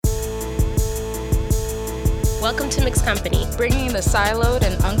Welcome to Mixed Company, bringing the siloed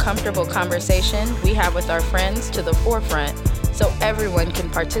and uncomfortable conversation we have with our friends to the forefront so everyone can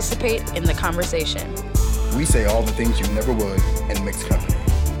participate in the conversation. We say all the things you never would in Mixed Company.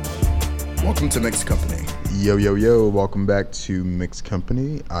 Welcome to Mixed Company. Yo, yo, yo. Welcome back to Mixed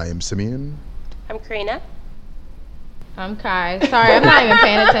Company. I am Simeon. I'm Karina. I'm Kai. Sorry, I'm not even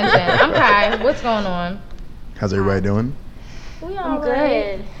paying attention. I'm Kai. What's going on? How's everybody doing? I'm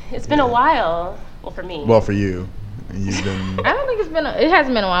good. It's been a while. Well, for me. Well, for you. You've been... I don't think it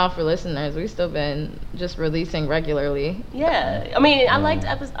hasn't been a while for listeners. We've still been just releasing regularly. Yeah. I mean, I liked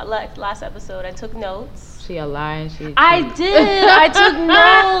last episode. I took notes. She a lie and she... I did. I took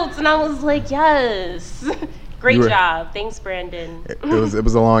notes and I was like, yes. Great job. Thanks, Brandon. It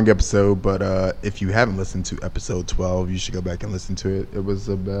was a long episode, but if you haven't listened to episode 12, you should go back and listen to it. It was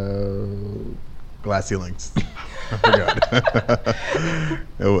about glass ceilings. I forgot.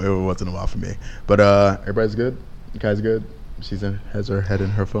 it wasn't a while for me. But everybody's good? You guys good? She has her head in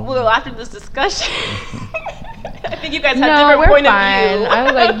her phone. Well, after this discussion, I think you guys have different point of view. I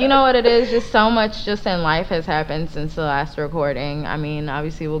was like, you know what it is? Just so much just in life has happened since the last recording. I mean,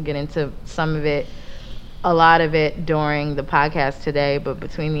 obviously we'll get into some of it, a lot of it during the podcast today, but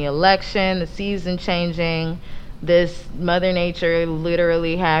between the election, the season changing, this Mother Nature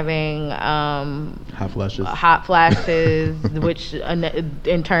literally having hot flashes, which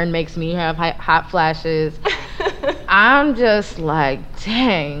in turn makes me have hot flashes. I'm just like,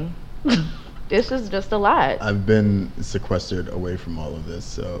 dang, this is just a lot. I've been sequestered away from all of this,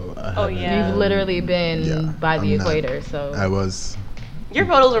 so You've literally been by the equator, so I was. Your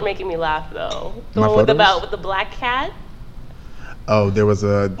photos were making me laugh though. The one with the black cat. Oh,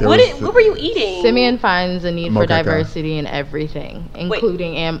 what were you eating? Simeon finds a need for diversity in everything,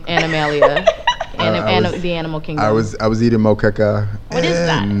 including Animalia and the animal kingdom. I was eating moqueca. What is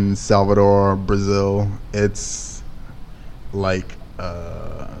that? In Salvador, Brazil. It's like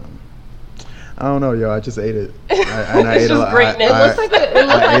I don't know, yo. I just ate it. I ate a lot. Greatness. It looks like a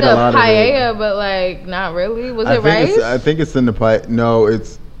paella, but like not really. Was it rice? I think it's in the paella. No,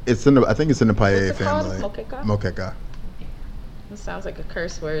 it's in the. I think it's in the paella family. Moqueca? Moqueca. It sounds like a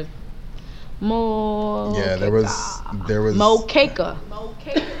curse word. Yeah, there was moqueca.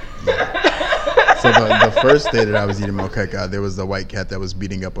 So the first day that I was eating moqueca, there was a white cat that was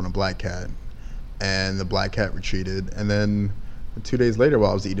beating up on a black cat, and the black cat retreated. And then 2 days later,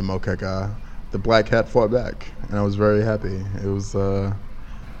 while I was eating moqueca, the black cat fought back, and I was very happy. It was. And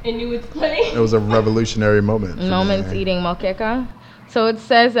you explain. It was a revolutionary moment. Moments eating moqueca. So it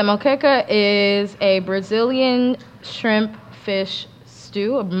says that moqueca is a Brazilian shrimp fish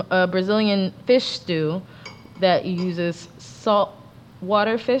stew, a Brazilian fish stew that uses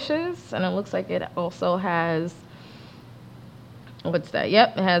saltwater fishes, and it looks like it also has, what's that?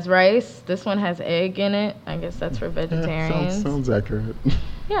 Yep, it has rice. This one has egg in it. I guess that's for vegetarians. Yeah, sounds accurate.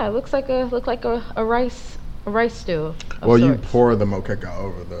 Yeah, it looks like a rice stew. Well, you pour the moqueca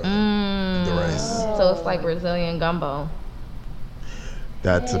over the rice. So it's like Brazilian gumbo.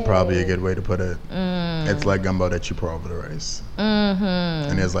 That's probably a good way to put it. It's like gumbo that you pour over the rice. Mm-hmm.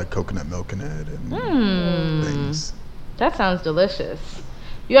 And there's like coconut milk in it and things. That sounds delicious.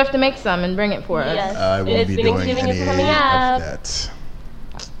 You have to make some and bring it for us. Yes. I won't be doing any of that.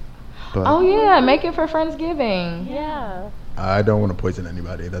 But oh yeah, make it for Friendsgiving. Yeah. I don't want to poison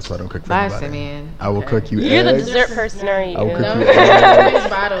anybody. That's why I don't cook for anybody. Simeon. I will cook you You're eggs. the dessert person, are you? I will cook No, you eggs. these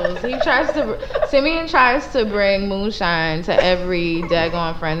bottles. Simeon tries to bring moonshine to every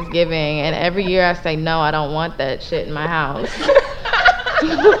daggone Friendsgiving, and every year I say no, I don't want that shit in my house.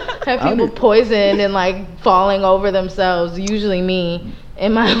 Have people poisoned and like falling over themselves. Usually me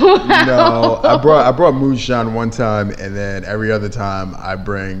in my house. No, I brought moonshine one time, and then every other time I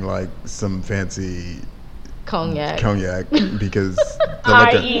bring like some fancy cognac because the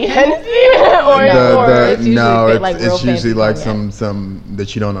I.e. Hennessy it's usually like some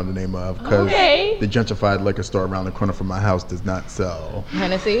that you don't know the name of because the gentrified liquor store around the corner from my house does not sell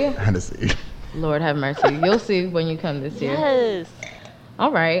Hennessy. Lord have mercy. You'll see when you come this year. Yes.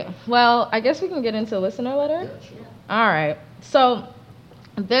 All right. Well, I guess we can get into listener letter. Yeah, sure. All right. So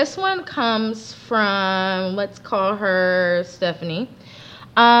this one comes from, let's call her Stephanie.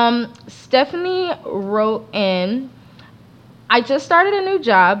 Stephanie wrote in, I just started a new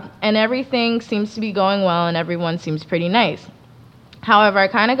job and everything seems to be going well and everyone seems pretty nice. However, I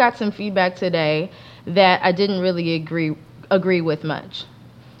kind of got some feedback today that I didn't really agree with much.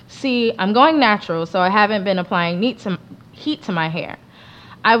 See, I'm going natural, so I haven't been applying heat to my hair.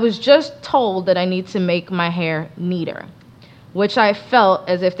 I was just told that I need to make my hair neater, which I felt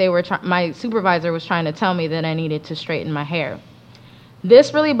as if my supervisor was trying to tell me that I needed to straighten my hair.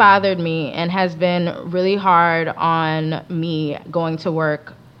 This really bothered me and has been really hard on me going to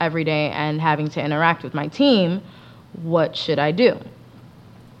work every day and having to interact with my team. What should I do?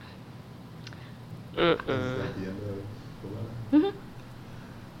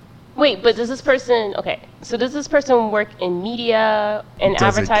 Wait, but does this person work in media and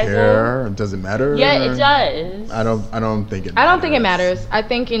advertising? Does it care? Does it matter? Yeah, it does. I don't think it matters. I don't think it matters. I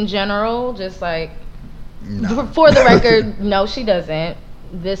think in general, just like, No. for the record, no, she doesn't.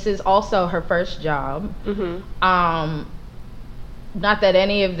 This is also her first job. Not that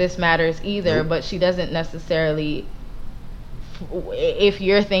any of this matters either, Nope. but she doesn't necessarily, if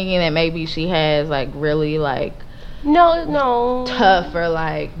you're thinking that maybe she has like really like No. tough or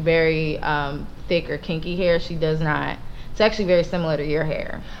like very thick or kinky hair, she does not. It's actually very similar to your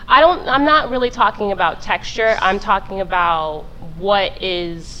hair. I'm not really talking about texture. I'm talking about what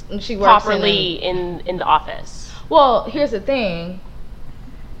is And she works properly in the office. Well, here's the thing.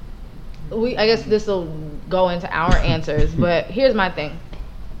 I guess this will go into our answers, but here's my thing.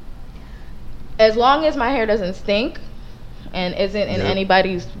 As long as my hair doesn't stink and isn't in Yep.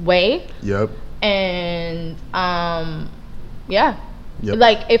 anybody's way, Yep. and yeah, Yep.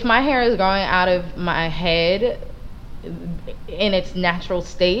 like if my hair is growing out of my head in its natural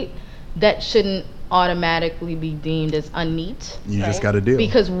state, that shouldn't automatically be deemed as unneat. You just Right. got to deal.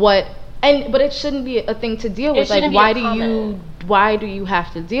 Because but it shouldn't be a thing to deal with. Like, shouldn't be a why do you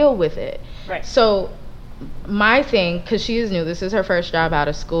have to deal with it? Right. So my thing, because she is new, this is her first job out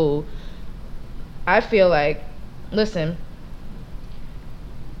of school, I feel like, listen,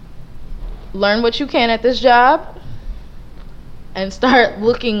 learn what you can at this job and start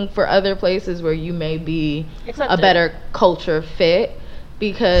looking for other places where you may be Accepted. a better culture fit,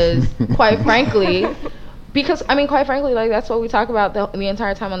 because quite frankly, like that's what we talk about the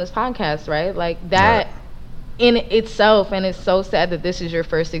entire time on this podcast, right? Like that Right. in itself, and it's so sad that this is your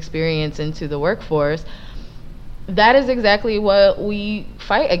first experience into the workforce. That is exactly what we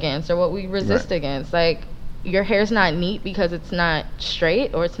fight against, or what we resist Right. against. Like, your hair's not neat because it's not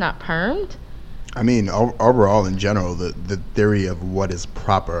straight or it's not permed. I mean, overall, in general, the theory of what is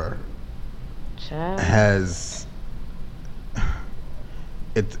proper Child. has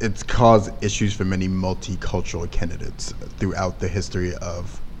it's caused issues for many multicultural candidates throughout the history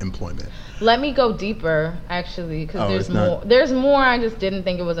of employment. Let me go deeper, actually, because Oh, there's it's not- more. There's more. I just didn't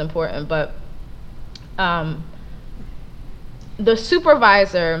think it was important, but the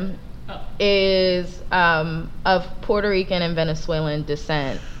supervisor is of Puerto Rican and Venezuelan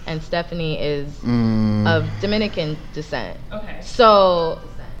descent, and Stephanie is of Dominican descent. Okay. So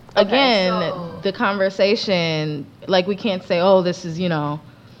again, so- the conversation, like, we can't say, oh, this is,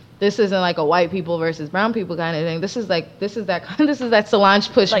 this isn't like a white people versus brown people kind of thing. This is that Solange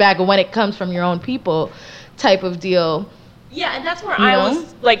pushback when it comes from your own people type of deal. Yeah, and that's where You I know?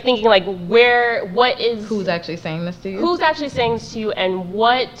 was like thinking, like, Who's actually saying this to you? who's actually saying this to you, and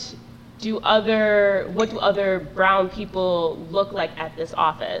what do other brown people look like at this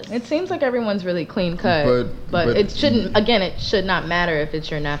office? It seems like everyone's really clean cut, but it shouldn't. Again, it should not matter if it's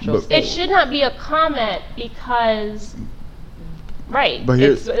your natural But- state. It should not be a comment because, right? But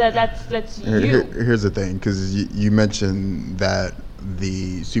here- it's, that's you. Here's the thing, because you mentioned that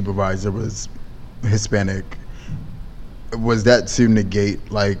the supervisor was Hispanic. Was that to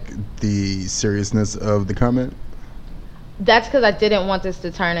negate like the seriousness of the comment? That's because I didn't want this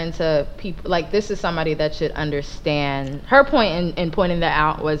to turn into people like, this is somebody that should understand. Her point in pointing that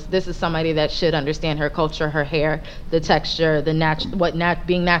out was, this is somebody that should understand her culture, her hair, the texture,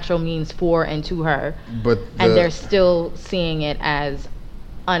 being natural means for and to her. But And they're still seeing it as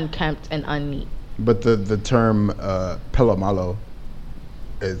unkempt and unneat. But the term pelo malo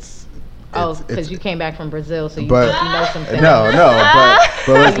is. Oh, because you came back from Brazil, so you But know some things. no,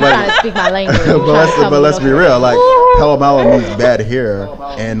 but let's You're trying to speak my language. but let's be real. Like, pelo malo means bad hair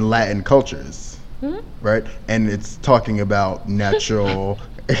in Latin cultures, right? And it's talking about natural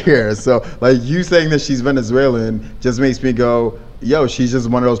hair. So, like, you saying that she's Venezuelan just makes me go, yo, she's just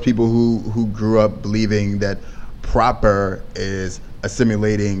one of those people who grew up believing that proper is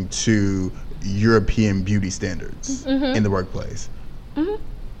assimilating to European beauty standards in the workplace.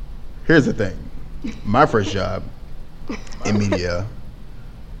 Here's the thing. My first job in media,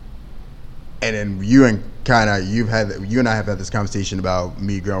 and then you and I have had this conversation about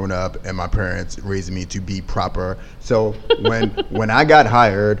me growing up and my parents raising me to be proper. So when I got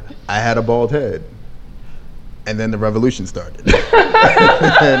hired, I had a bald head. And then the revolution started. Was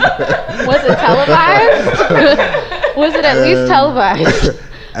it televised? Was it at least televised?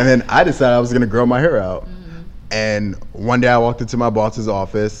 And then I decided I was going to grow my hair out. And one day I walked into my boss's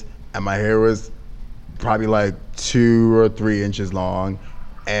office and my hair was probably like 2 or 3 inches long,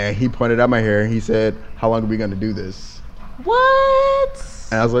 and he pointed out my hair and he said, "How long are we gonna do this?" What?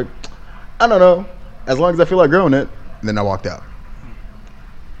 And I was like, "I don't know, as long as I feel like growing it." And then I walked out.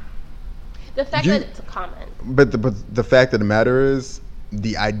 The fact You- that it's a comment. But the fact of the matter is,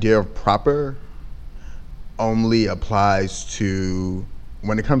 the idea of proper only applies to,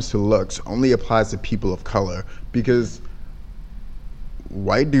 when it comes to looks, only applies to people of color, because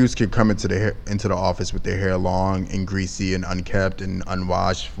white dudes could come into the office with their hair long and greasy and unkept and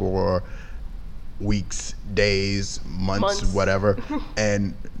unwashed for weeks, days, months. Whatever,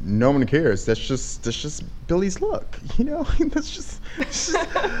 and no one cares. That's just Billy's look, you know. That's just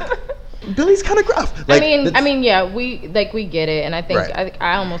Billy's kind of gruff. I mean, yeah, we get it, and I think Right.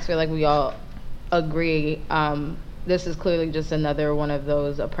 I almost feel like we all agree. This is clearly just another one of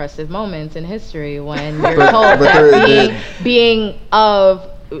those oppressive moments in history when you're told that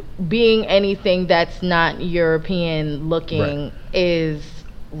being anything that's not European looking Right. is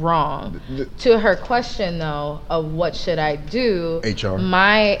wrong. To her question though of what should I do, HR.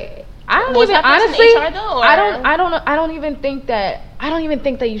 I don't Was even that person honestly. HR though, or- I don't even think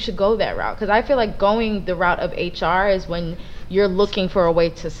that you should go that route, because I feel like going the route of HR is when you're looking for a way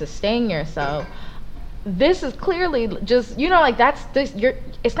to sustain yourself. This is clearly just, like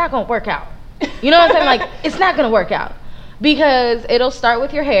it's not gonna work out. You know what I'm saying? Like, it's not gonna work out because it'll start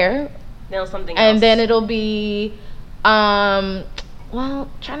with your hair, Nail something and else. then it'll be well,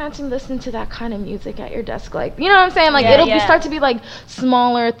 try not to listen to that kind of music at your desk. Like, you know what I'm saying? Like, it'll start to be like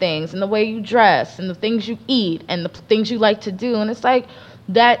smaller things, and the way you dress, and the things you eat, and the things you like to do. And it's like,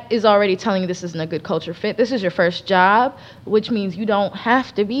 that is already telling you this isn't a good culture fit. This is your first job, which means you don't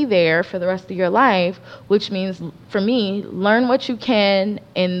have to be there for the rest of your life, which means, for me, learn what you can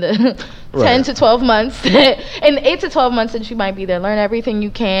in the 10 to 12 months, in the 8 to 12 months that you might be there. Learn everything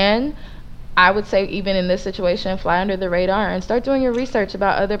you can. I would say, even in this situation, fly under the radar and start doing your research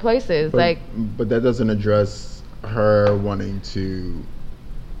about other places. But that doesn't address her wanting to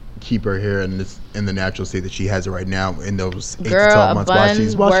keep her hair in the natural state that she has it right now in those 8 to 12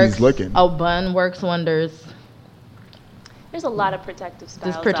 months while she's looking. A bun works wonders. There's a lot of protective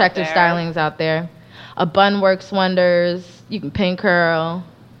styles. There's protective out there. stylings out there. A bun works wonders. You can pin curl.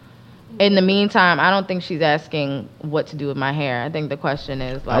 In the meantime, I don't think she's asking what to do with my hair. I think the question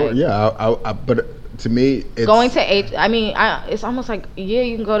is like, but to me, it's going to it's almost like,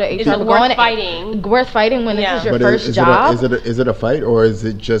 you can go to HR. Is it but worth going to- fighting? Worth fighting when this is your But first job. Is it a fight, or is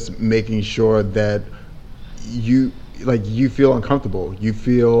it just making sure that you feel uncomfortable? You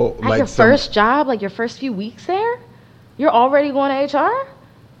feel At like your first job, like your first few weeks there, you're already going to HR.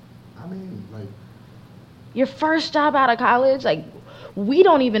 I mean, like, Your first job out of college, like, we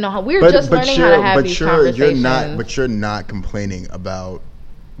don't even know how. We're just learning how to have these conversations. You're not complaining about.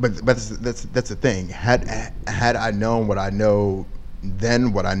 But that's the thing. Had I known what I know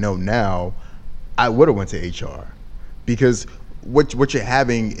then, what I know now, I would have went to HR, because what you're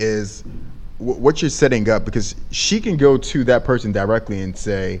having is what you're setting up, because she can go to that person directly and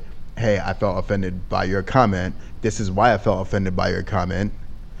say, "Hey, I felt offended by your comment. This is why I felt offended by your comment."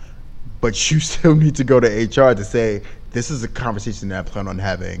 But you still need to go to HR to say, "This is a conversation that I plan on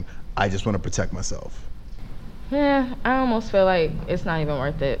having. I just want to protect myself." Yeah, I almost feel like it's not even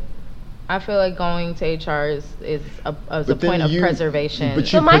worth it. I feel like going to HR is a point of preservation. But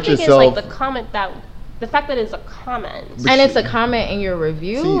you So my put thing is yourself. like the fact that it's a comment. And it's a comment in your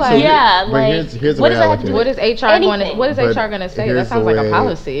review. See, like, yeah, but like, here's the what way does I that look have at to it. do what is HR going to anything. What is But HR going to say? here's That sounds the like a way-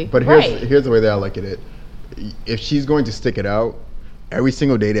 policy. But Right. here's the way that I look at it. If she's going to stick it out, every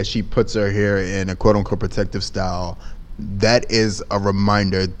single day that she puts her hair in a quote unquote protective style, that is a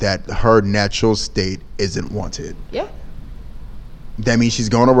reminder that her natural state isn't wanted. Yeah. That means she's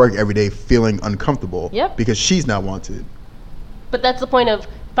going to work every day feeling uncomfortable. Yep. Because she's not wanted. But that's the point of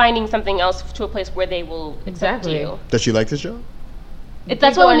finding something else to a place where they will accept Exactly. you. Does she like this job?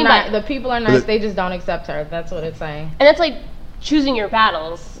 That's what I mean by, The people are But nice. it- They just don't accept her. That's what it's saying. and that's like choosing your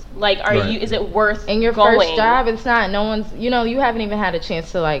battles. Like, Right. is it worth In your going? first job, it's not. No one's. You haven't even had a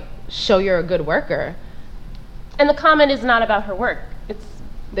chance to like show you're a good worker. And the comment is not about her work. It's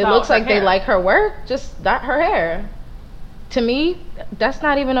It about looks her like they hair. like her work, just not her hair. To me, that's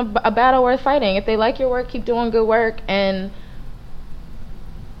not even a battle worth fighting. If they like your work, keep doing good work. And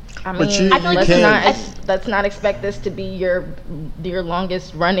I But mean, you- I feel like let's not expect this to be your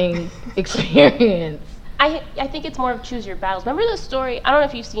longest running experience. I think it's more of choose your battles. Remember the story? I don't know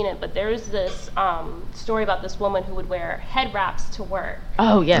if you've seen it, but there was this story about this woman who would wear head wraps to work.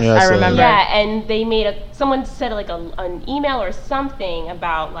 Oh yes, Yeah, I I saw remember. Yeah, and they made someone said like an email or something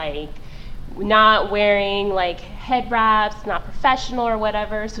about like not wearing like head wraps, not professional or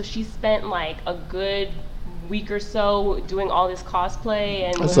whatever. So she spent like a good week or so doing all this cosplay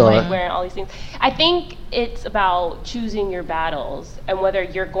and like wearing all these things. I think it's about choosing your battles and whether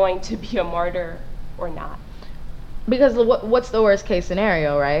you're going to be a martyr or not. Because what's the worst case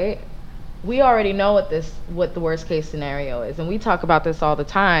scenario, right? We already know what the worst case scenario is, and we talk about this all the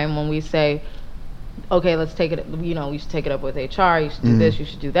time when we say, okay, let's take it, you know, we should take it up with HR, you should do this, you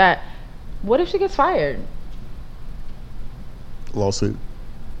should do that. What if she gets fired? Lawsuit.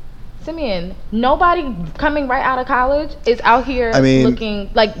 Simeon, nobody coming right out of college is out here I mean,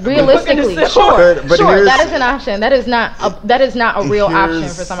 looking like realistically. but Sure, here's- that is an option. That is not a real option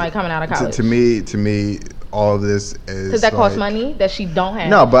for somebody coming out of college. To me, all of this is Because that costs like- money that she don't have.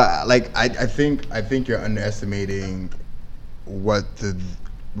 No, but like I think you're underestimating what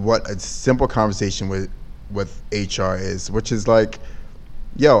a simple conversation with HR is, which is like,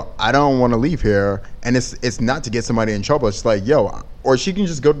 yo, I don't want to leave here, and it's not to get somebody in trouble. It's like, yo, or she can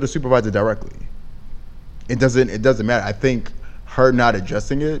just go to the supervisor directly. It doesn't matter. I think her not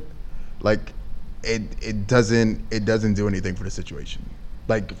addressing it, like, it doesn't do anything for the situation.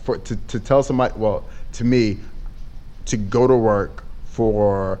 Like to tell somebody, well, to me, to go to work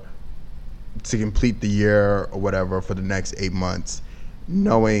to complete the year or whatever for the next 8 months,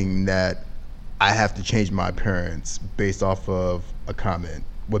 knowing that I have to change my appearance based off of a comment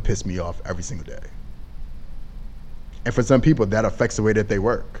would piss me off every single day. And for some people, that affects the way that they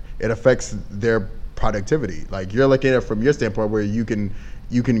work. It affects their productivity. Like, you're looking at it from your standpoint where you can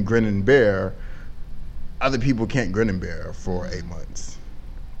grin and bear. Other people can't grin and bear for 8 months.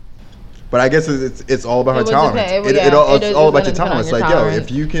 But I guess it's all about her tolerance. It's all about your tolerance. Like, yo,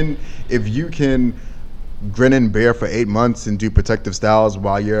 if you can grin and bear for 8 months and do protective styles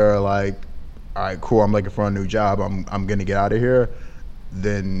while you're like, all right, cool, I'm looking for a new job, I'm gonna get out of here,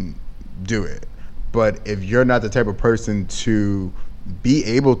 then do it. But if you're not the type of person to be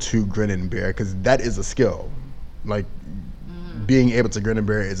able to grin and bear, because that is a skill, like being able to grin and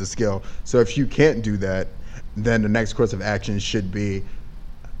bear is a skill. So if you can't do that, then the next course of action should be,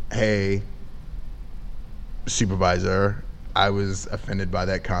 hey, supervisor, I was offended by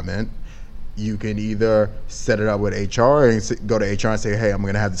that comment. You can either set it up with HR and go to HR and say, hey, I'm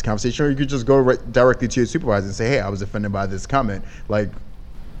going to have this conversation, or you could just go directly to your supervisor and say, hey, I was offended by this comment. Like,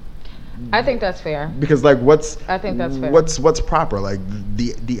 I think that's fair. because like I think that's fair. What's proper? Like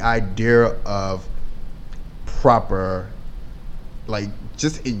the idea of proper, like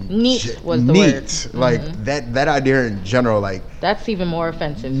just Neat was the neat, word. like that idea in general, like That's even more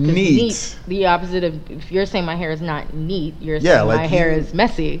offensive. 'Cause Neat. the opposite of, if you're saying my hair is not neat, you're Yeah, saying like my hair you- is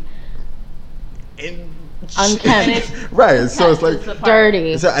messy, in, unkempt, right. So it's like, It's the part-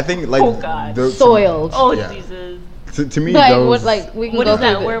 dirty, so I think like Oh, God. soiled. Oh, Yeah. Jesus. to me But those we can What go is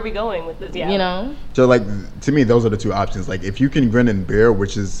that? through Where are the- we going with this? Yeah. You know? So like to me, those are the two options. Like if you can grin and bear,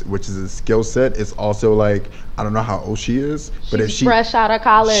 which is a skill set, it's also like, I don't know how old she is, but if She's fresh out of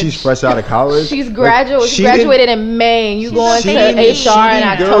college. she's fresh out of college. She's like, she graduated in May, and you going to didn't- HR she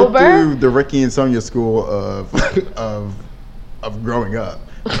in didn't go October? through the Ricky and Sonia school of growing up.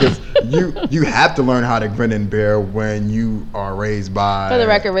 Because you have to learn how to grin and bear when you are raised by. For the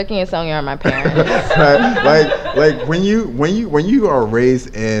record, Ricky and Sonia are my parents. Right? like when you are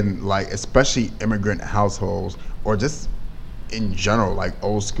raised in like especially immigrant households or just in general like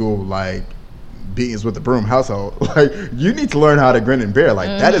old school like beatings with the broom household, like you need to learn how to grin and bear.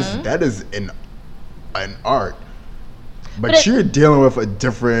 Like that is an art. But you're dealing with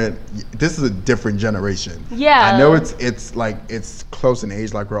this is a different generation. Yeah. I know it's like it's close in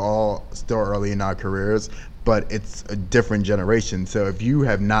age, like we're all still early in our careers, but it's a different generation. So if you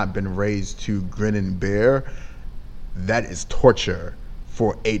have not been raised to grin and bear, that is torture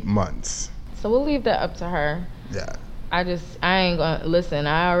for 8 months. So we'll leave that up to her. Yeah. I ain't gonna listen.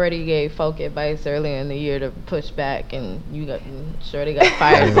 I already gave folk advice earlier in the year to push back, and Shorty got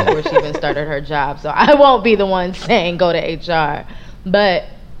fired before she even started her job. So I won't be the one saying go to HR, but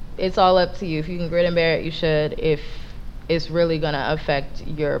it's all up to you. If you can grin and bear it, you should. If it's really gonna affect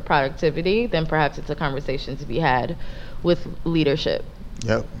your productivity, then perhaps it's a conversation to be had with leadership.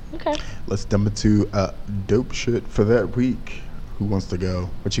 Yep. Okay. Let's dump into dope shit for that week. Who wants to go?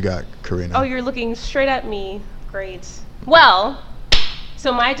 What you got, Karina? Oh, you're looking straight at me. Great. Well,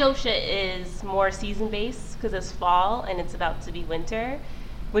 so my dope shit is more season-based because it's fall and it's about to be winter,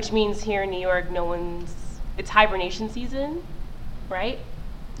 which means here in New York, it's hibernation season, right?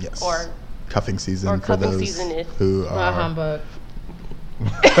 Yes. Or cuffing season or for cuffing those season who are. Humbug.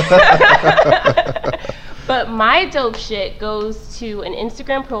 But my dope shit goes to an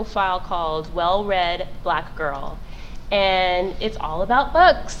Instagram profile called Well Read Black Girl. And it's all about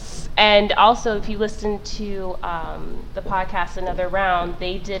books. And also, if you listen to the podcast Another Round,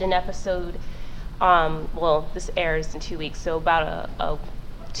 they did an episode, well, this airs in 2 weeks, so about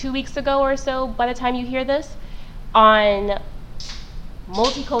 2 weeks ago or so, by the time you hear this, on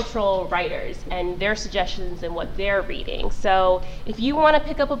multicultural writers and their suggestions and what they're reading. So if you want to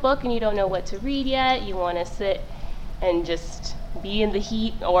pick up a book and you don't know what to read yet, you want to sit and just be in the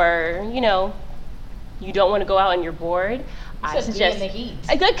heat, or you don't want to go out and you're bored, I suggest be in the heat.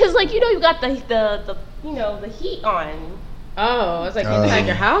 Because you got the the heat on. Oh, it's like inside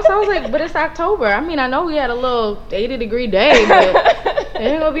your house. I was like, but it's October. I mean, I know we had a little 80-degree day, but it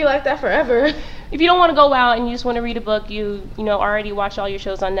ain't gonna be like that forever. If you don't want to go out and you just want to read a book, you already watch all your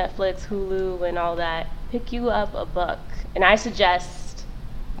shows on Netflix, Hulu, and all that, pick you up a book. And I suggest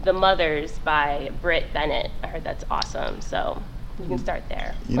The Mothers by Britt Bennett. I heard that's awesome, so you can start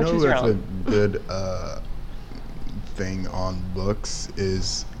there. That's a good thing on books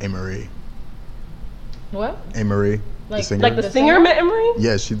is Amerie. What? Amerie. Like the singer Amerie?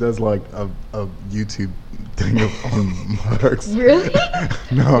 Yeah, she does like a YouTube thing on books. Really?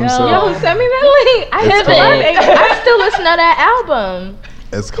 No, I'm sorry. Yo, send me that link. I still listen to that album.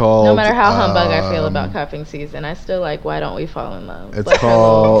 It's called. No matter how humbug I feel about cuffing season, I still like Why Don't We Fall in Love. It's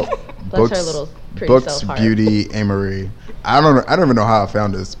called Books Beauty Amerie. I don't even know how I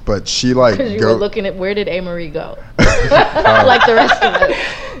found this, but she like because you were looking at where did Amerie go, like the rest of us.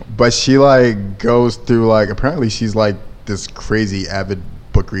 But she like goes through like apparently she's like this crazy avid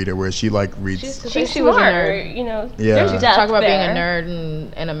book reader where she like reads. She was a nerd, Yeah. There's talk about being a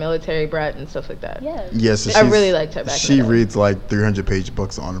nerd and a military brat and stuff like that. Yeah. Yes, I really liked her back. She reads like 300-page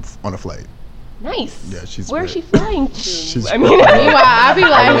books on a flight. Nice. Yeah, Where's she flying to? Meanwhile, I'd be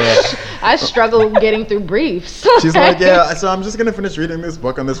like, I struggle getting through briefs. She's like, yeah, so I'm just gonna finish reading this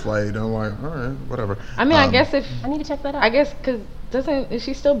book on this flight. And I'm like, all right, whatever. I mean, I guess I need to check that out. I guess because is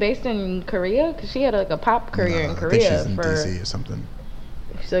she still based in Korea? Because she had like a pop career in Korea. I think she's in DC or something.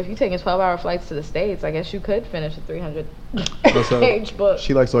 So if you're taking 12-hour flights to the States, I guess you could finish a 300-page book.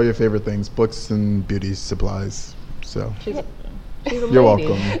 She likes all your favorite things, books and beauty supplies. So she's a you're lady.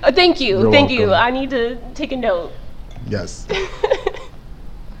 welcome. Thank you. You're Thank you. welcome. I need to take a note. Yes.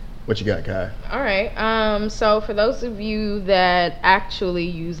 What you got, Kai? All right. So for those of you that actually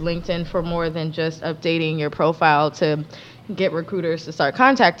use LinkedIn for more than just updating your profile to get recruiters to start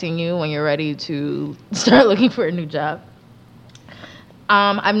contacting you when you're ready to start looking for a new job,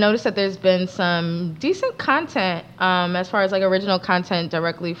 I've noticed that there's been some decent content as far as like original content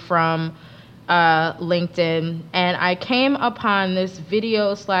directly from LinkedIn, and I came upon this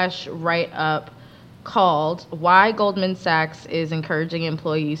video / write-up called Why Goldman Sachs is Encouraging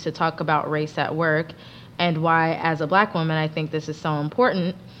Employees to Talk About Race at Work, and why, as a black woman, I think this is so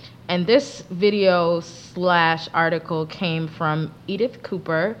important. And this video / article came from Edith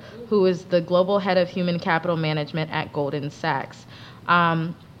Cooper, who is the global head of human capital management at Goldman Sachs.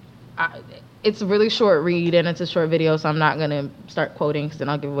 It's a really short read and it's a short video, so I'm not going to start quoting because then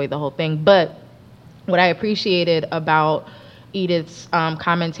I'll give away the whole thing. But what I appreciated about Edith's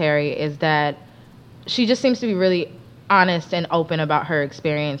commentary is that she just seems to be really honest and open about her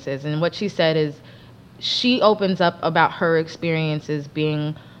experiences. And what she said is she opens up about her experiences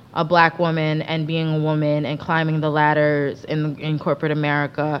being a black woman and being a woman and climbing the ladders in corporate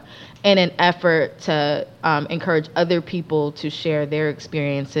America in an effort to encourage other people to share their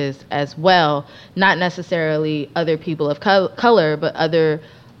experiences as well, not necessarily other people of color, but other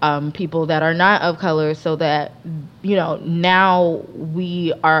people that are not of color, so that, now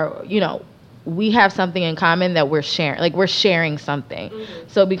we are, we have something in common that we're sharing, like we're sharing something. Mm-hmm.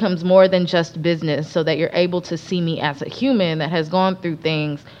 So it becomes more than just business, so that you're able to see me as a human that has gone through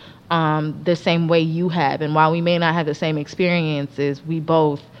things the same way you have. And while we may not have the same experiences, we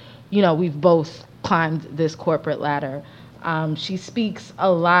both, we've both climbed this corporate ladder. She speaks a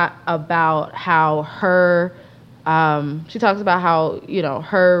lot about how she talks about how,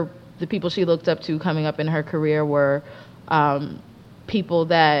 the people she looked up to coming up in her career were people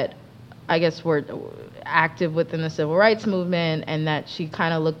that I guess were active within the civil rights movement, and that she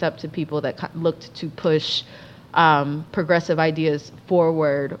kind of looked up to people that looked to push progressive ideas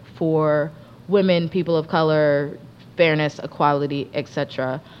forward for women, people of color, fairness, equality,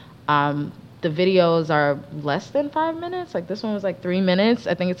 etc. The videos are less than 5 minutes. Like this one was like 3 minutes.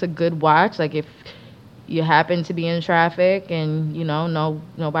 I think it's a good watch. Like if you happen to be in traffic and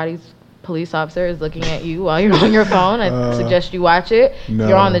nobody's police officer is looking at you while you're on your phone, I suggest you watch it. No,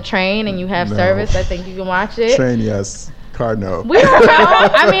 you're on the train and you have service, I think you can watch it. Train, yes. Car, no. We don't know.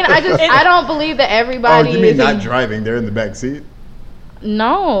 I mean, I don't believe that everybody you mean not driving? They're in the back seat?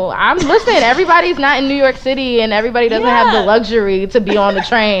 No, listen, everybody's not in New York City and everybody doesn't have the luxury to be on the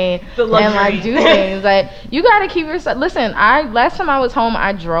train and like do things. Like, you gotta keep yourself. Listen, last time I was home,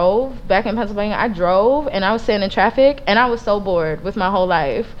 I drove back in Pennsylvania. I drove and I was sitting in traffic and I was so bored with my whole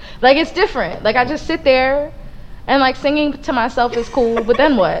life. Like, it's different. Like, I just sit there and like singing to myself is cool, but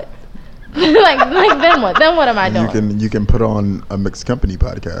then what? like then what? Then what am I doing? You can put on a Mixed Company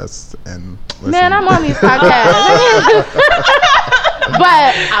podcast and listen. Man, I'm on these podcasts.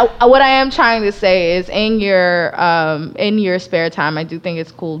 But what I am trying to say is, in your spare time, I do think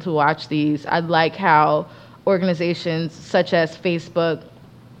it's cool to watch these. I like how organizations such as Facebook,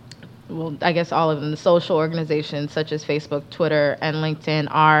 well, I guess all of them, the social organizations such as Facebook, Twitter, and LinkedIn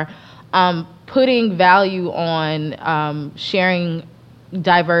are putting value on sharing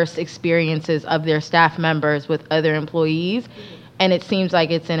diverse experiences of their staff members with other employees. And it seems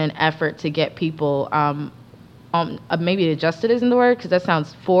like it's in an effort to get people, maybe adjusted isn't the word because that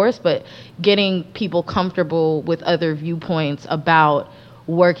sounds forced, but getting people comfortable with other viewpoints about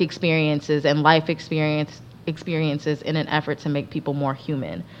work experiences and life experiences in an effort to make people more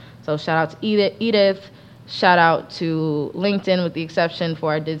human. So shout out to Edith. Shout out to LinkedIn, with the exception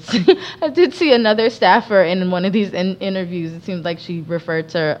for I did see another staffer in one of these interviews. It seemed like she referred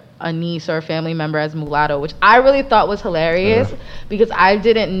to a niece or a family member as mulatto, which I really thought was hilarious because I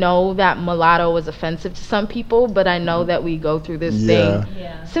didn't know that mulatto was offensive to some people, but I know that we go through this thing.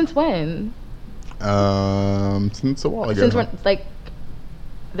 Yeah. Since when? Since a while ago. Since when, like,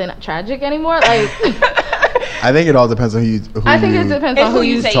 they're not tragic anymore? Like, I think it all depends on who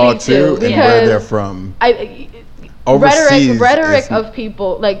you talk to and where they're from. Rhetoric of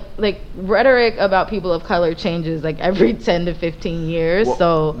people, like rhetoric about people of color changes like every 10 to 15 years.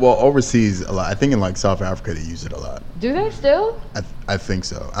 Well, overseas a lot. I think in like South Africa they use it a lot. Do they still? I think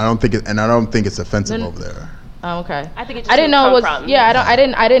so. I don't think it's offensive over there. Oh, okay. I think it just I didn't know it was. From. Yeah,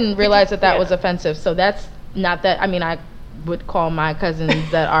 I didn't realize that was offensive. So that's not that. I mean, I would call my cousins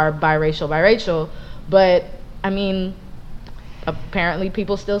that are biracial, but I mean, apparently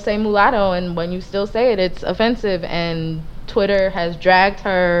people still say mulatto, and when you still say it, it's offensive, and Twitter has dragged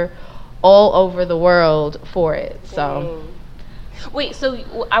her all over the world for it. So wait, so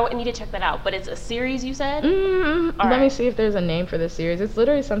I need to check that out, but it's a series, you said? Let me see if there's a name for this series. It's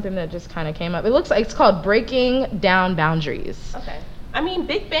literally something that just kind of came up. It looks like it's called Breaking Down Boundaries. Okay. I mean,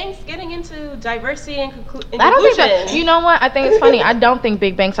 big banks getting into diversity and inclusion. I don't think that. You know what? I think it's funny. I don't think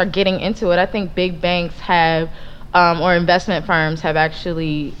big banks are getting into it. I think big banks have, or investment firms have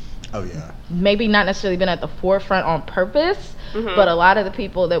actually. Oh yeah. Maybe not necessarily been at the forefront on purpose, but a lot of the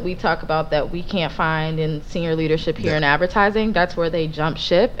people that we talk about that we can't find in senior leadership here in advertising, that's where they jumped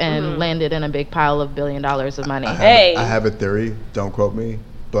ship and landed in a big pile of $1 billion of money. I have a theory. Don't quote me,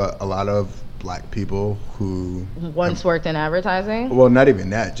 but a lot of Black people who once worked in advertising. Well, not even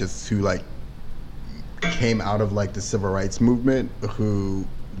that, just who like came out of like the civil rights movement, who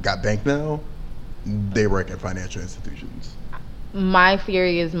got banked now, they work at financial institutions. My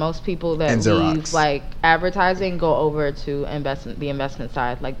theory is most people that leave like advertising go over to the investment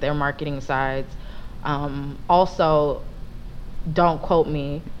side, like their marketing sides. Also, don't quote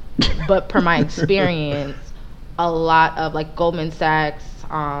me, but per my experience, a lot of like Goldman Sachs,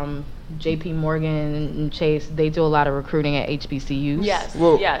 JP Morgan and Chase, they do a lot of recruiting at HBCUs. Yes.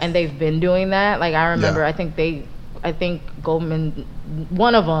 And they've been doing that. Like I remember, I think Goldman,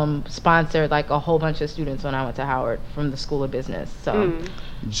 one of them sponsored like a whole bunch of students when I went to Howard from the School of Business. So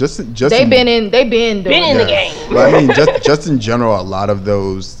just they've been in the game. But I mean, just in general, a lot of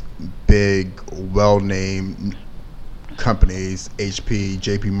those big, well-named companies, HP,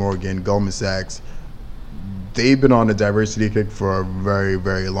 JP Morgan, Goldman Sachs, they've been on a diversity kick for a very,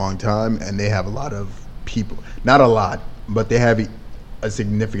 very long time, and they have a lot of people. Not a lot, but they have a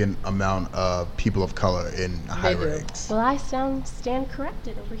significant amount of people of color in high ranks. Well, I stand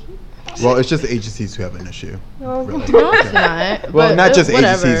corrected over here. Well, it's just the agencies who have an issue. Really. No, it's not. Well, not just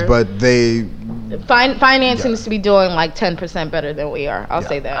agencies, but they... Finance seems to be doing like 10% better than we are. I'll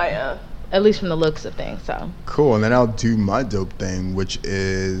say that. At least from the looks of things. So cool. And then I'll do my dope thing, which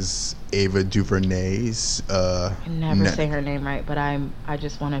is Ava DuVernay's. I never say her name right, but I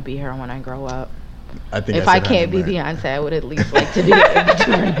just want to be her when I grow up. I think if I can't be Beyonce, I would at least like to be Ava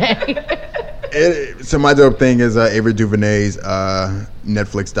DuVernay. So my dope thing is Ava DuVernay's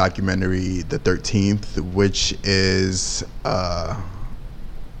Netflix documentary, The 13th, which is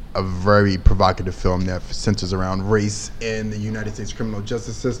a very provocative film that centers around race in the United States criminal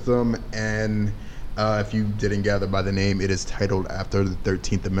justice system. And if you didn't gather by the name, it is titled after the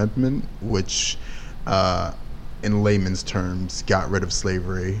 13th Amendment, which in layman's terms got rid of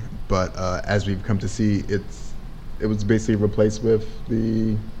slavery. But as we've come to see, it was basically replaced with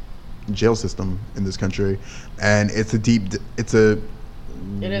the jail system in this country, and it's a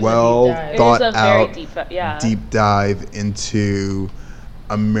well thought out deep dive into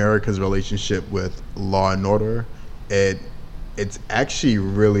America's relationship with law and order. It's actually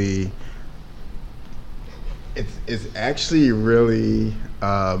really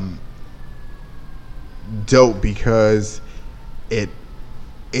dope because it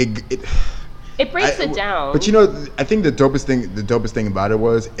breaks it down. But I think the dopest thing about it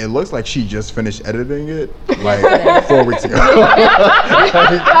was it looks like she just finished editing it like 4 weeks ago.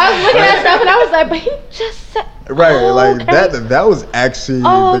 I was looking at stuff and I was like, but he just said that was actually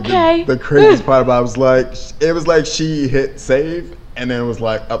the craziest part about it was like she hit save and then it was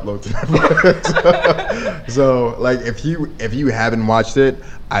like upload to Netflix. So like if you haven't watched it,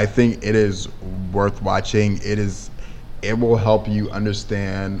 I think it is worth watching. It will help you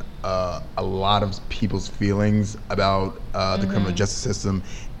understand a lot of people's feelings about the criminal justice system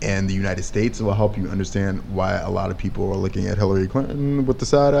in the United States. It will help you understand why a lot of people are looking at Hillary Clinton with the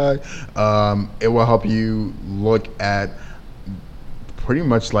side eye. It will help you look at pretty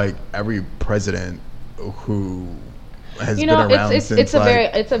much like every president who has been around since it's a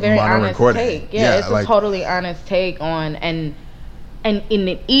very honest take. Yeah, it's like, a totally honest take on and in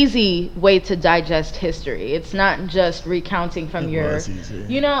an easy way to digest history. It's not just recounting from it's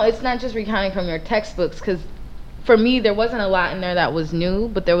not just recounting from your textbooks, because for me there wasn't a lot in there that was new,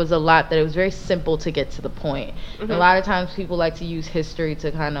 but there was a lot that it was very simple to get to the point. Mm-hmm. A lot of times people like to use history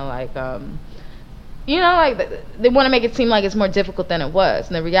to kind of like they want to make it seem like it's more difficult than it was,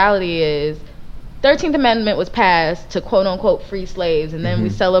 and the reality is 13th Amendment was passed to quote unquote free slaves, and then we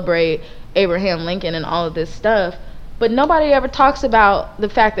celebrate Abraham Lincoln and all of this stuff. But nobody ever talks about the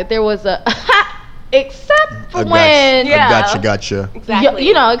fact that there was except for when... Gotcha.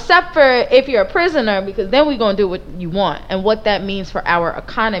 Exactly. Except for if you're a prisoner, because then we're going to do what you want. And what that means for our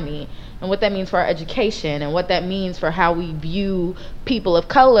economy, and what that means for our education, and what that means for how we view people of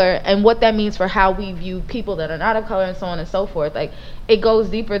color, and what that means for how we view people that are not of color, and so on and so forth. Like, it goes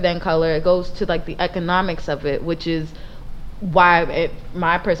deeper than color. It goes to, like, the economics of it, which is why,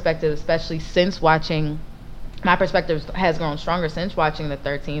 my perspective, especially since watching... My perspective has grown stronger since watching the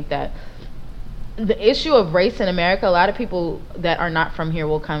 13th, that the issue of race in America, a lot of people that are not from here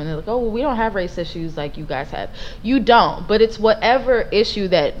will come and they're like, oh, well, we don't have race issues like you guys have. You don't, but it's whatever issue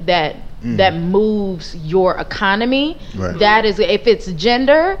that moves your economy. Right. That is, if it's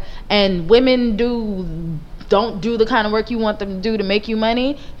gender and women don't do the kind of work you want them to do to make you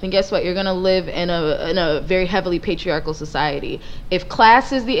money, then guess what? You're going to live in a very heavily patriarchal society. If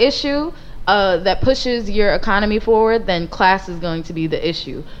class is the issue, that pushes your economy forward, then class is going to be the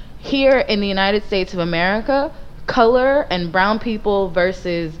issue. Here in the United States of America, color and brown people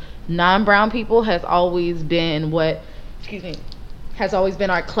versus non-brown people has always been our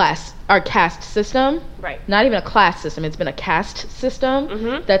caste system. Right. Not even a class system, it's been a caste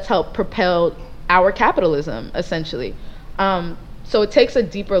system that's helped propel our capitalism, essentially. So it takes a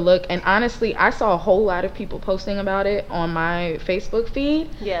deeper look, and honestly, I saw a whole lot of people posting about it on my Facebook feed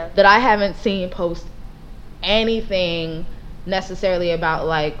that I haven't seen post anything necessarily about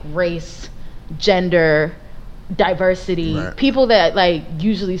like race, gender, diversity. Right. People that like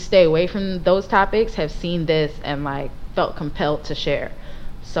usually stay away from those topics have seen this and like felt compelled to share.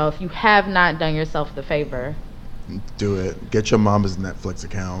 So if you have not done yourself the favor, do it. Get your mama's Netflix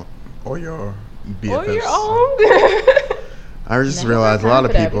account or your BFF's. Or your own. I just realized a lot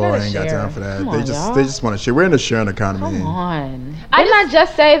of people ain't got time for that. They just want to share. We're in a sharing economy. Come on. Didn't I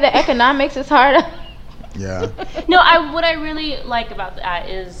just say that economics is hard? Yeah. No, what I really like about that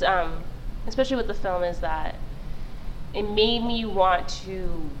is, especially with the film, is that it made me want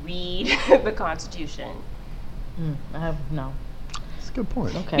to read the Constitution. No. That's a good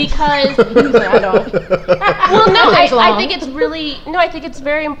point. Okay. Because I don't. Well, no, I think it's really I think it's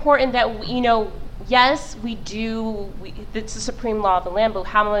very important that yes, we do. It's the supreme law of the land, but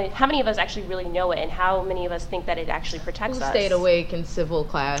how many of us actually really know it, and how many of us think that it actually protects us? Who stayed awake in civil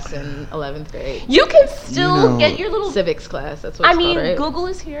class in 11th grade? You can still get your little civics class. That's what it's called, right? Google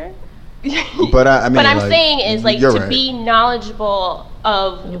is here. But I'm saying is to be knowledgeable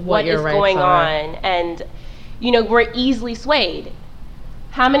of what is going on, and we're easily swayed.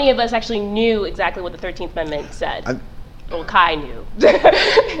 How many of us actually knew exactly what the 13th Amendment said? Well, Kai knew.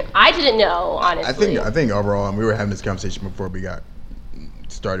 I didn't know, honestly. I think overall, and we were having this conversation before we got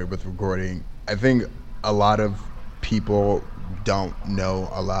started with recording, I think a lot of people don't know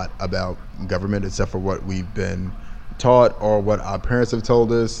a lot about government except for what we've been taught or what our parents have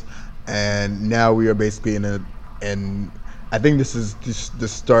told us. And now we are basically in I think this is the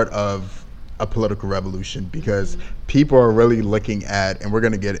start of a political revolution, because people are really looking at, and we're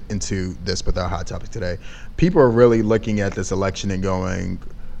going to get into this with our hot topic today, people are really looking at this election and going,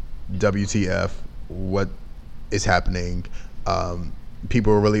 WTF, what is happening?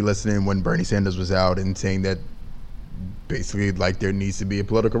 People were really listening when Bernie Sanders was out and saying that basically like there needs to be a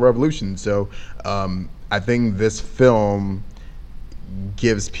political revolution. So I think this film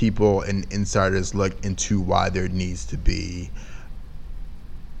gives people an insider's look into why there needs to be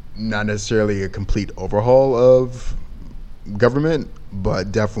not necessarily a complete overhaul of government,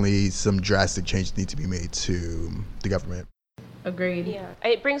 but definitely some drastic changes need to be made to the government. Agreed. Yeah,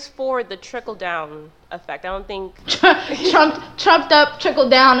 it brings forward the trickle down effect. I don't think trumped up, trickle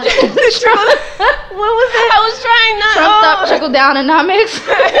down. What was it? I was trying not. Trumped up, trickle down economics,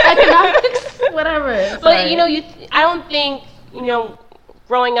 whatever. But I don't think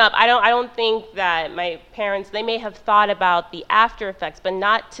growing up, I don't think that my parents, they may have thought about the after effects, but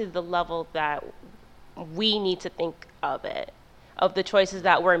not to the level that we need to think of it, of the choices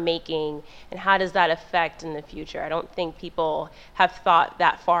that we're making and how does that affect in the future. I don't think people have thought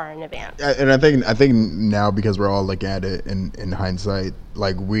that far in advance. And I think now, because we're all looking at it in hindsight,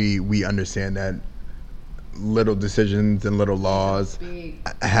 like we understand that little decisions and little laws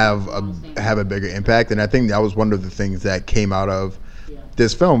have a bigger impact. And I think that was one of the things that came out of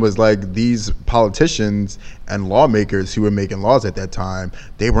this film, was like these politicians and lawmakers who were making laws at that time,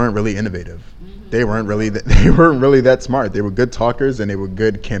 they weren't really innovative. They weren't really that smart. They were good talkers and they were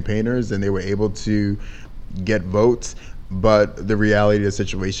good campaigners and they were able to get votes. But the reality of the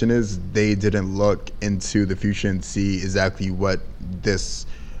situation is they didn't look into the future and see exactly what this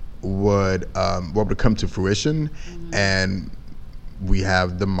would come to fruition. And we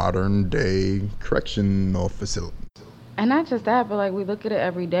have the modern day correctional facility. And not just that, but like we look at it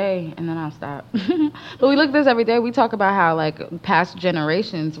every day, and then I'll stop. But we look at this every day. We talk about how like past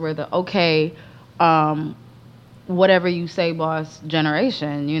generations were the whatever you say, boss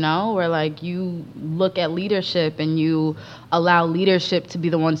generation, where like you look at leadership and you allow leadership to be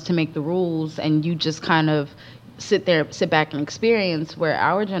the ones to make the rules, and you just kind of sit back and experience, where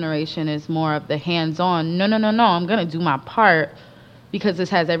our generation is more of the hands-on. No, I'm going to do my part because this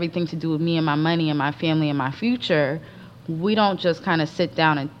has everything to do with me and my money and my family and my future. We don't just kind of sit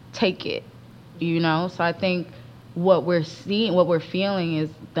down and take it, So I think what we're feeling is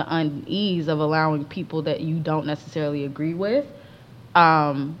the unease of allowing people that you don't necessarily agree with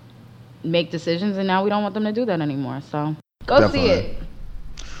make decisions, and now we don't want them to do that anymore. So go Definitely. See it.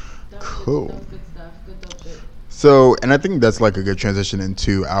 Cool. Good stuff. Good dope shit. So, and I think that's like a good transition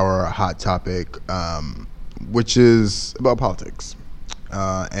into our hot topic, which is about politics.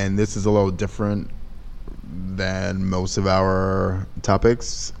 And this is a little different than most of our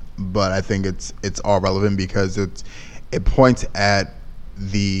topics, but I think it's all relevant because it points at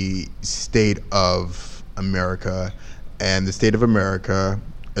the state of America, and the state of America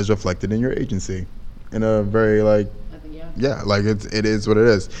is reflected in your agency in a very like it is what it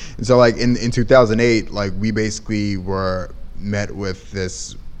is. And so like in 2008, like we basically were met with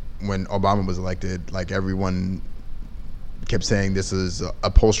this when Obama was elected. Like everyone kept saying this is a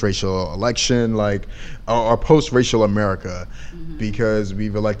post-racial election, like or post-racial America, because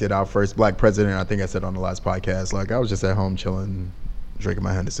we've elected our first black president. I think I said on the last podcast, like I was just at home chilling, drinking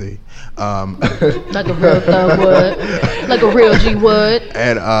my Hennessy, like a real thug would, like a real G would.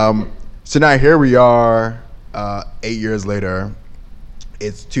 And so now here we are, 8 years later.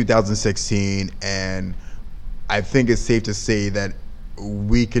 It's 2016, and I think it's safe to say that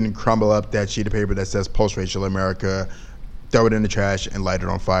we can crumble up that sheet of paper that says post-racial America, throw it in the trash and light it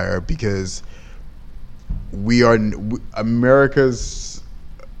on fire, because we are America's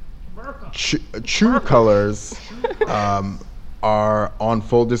true colors are on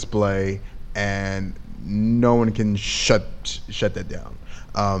full display, and no one can shut that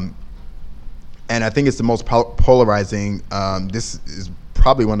down. And I think it's the most polarizing. This is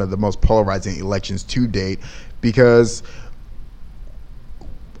probably one of the most polarizing elections to date, because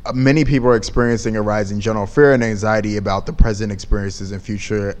many people are experiencing a rise in general fear and anxiety about the present experiences and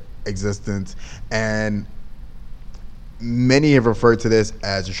future existence. And many have referred to this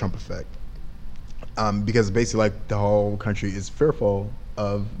as a Trump effect, because basically like the whole country is fearful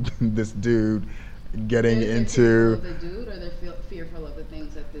of this dude getting into... Fearful of the dude, or they're fearful of the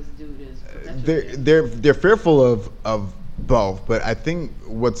things that this dude is they're fearful of both, but I think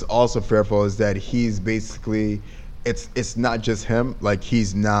what's also fearful is that he's basically... It's not just him. Like,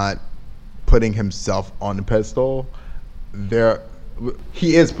 he's not putting himself on the pedestal.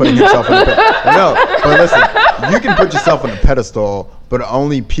 He is putting himself on the pedestal. No, but listen, you can put yourself on the pedestal, but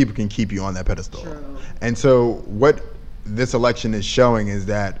only people can keep you on that pedestal. True. And so what this election is showing is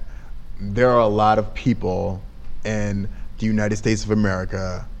that there are a lot of people in the United States of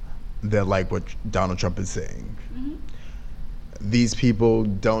America that like what Donald Trump is saying. Mm-hmm. These people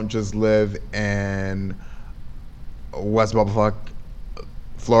don't just live in West Buffalo,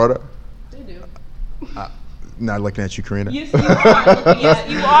 Florida. They do. Not looking at you, Karina. Yes, you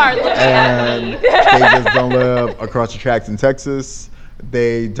are looking at me. They just don't live across the tracks in Texas.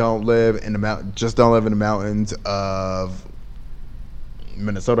 They don't live in the mountains of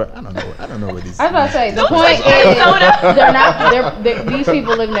Minnesota. I don't know where these. I was about to say the point is they're not. These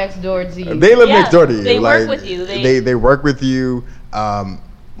people live next door to you. They live next door to you. They work with you. They work with you.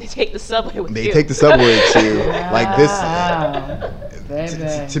 They take the subway with you. They take the subway with you. Like this.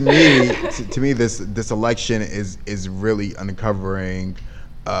 To me, this election is really uncovering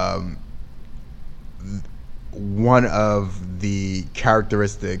one of the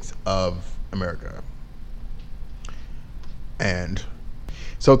characteristics of America. And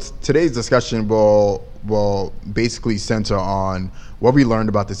so today's discussion will basically center on what we learned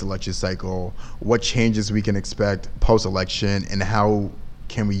about this election cycle, what changes we can expect post-election, and how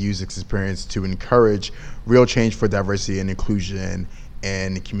can we use this experience to encourage real change for diversity and inclusion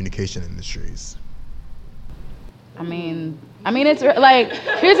in communication industries. I mean, it's like,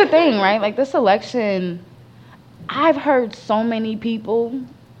 here's the thing, right? Like, this election, I've heard so many people,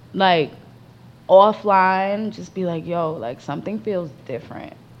 like, offline just be like, yo, like, something feels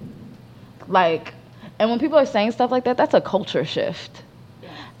different. Like, and when people are saying stuff like that, that's a culture shift. Yeah.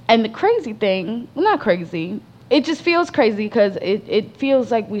 And the crazy thing, well, not crazy, it just feels crazy because it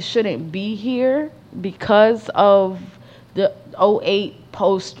feels like we shouldn't be here because of the 2008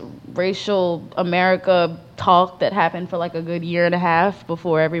 post-racial America talk that happened for like a good year and a half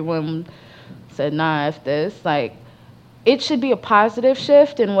before everyone said, nah, F this. Like, it should be a positive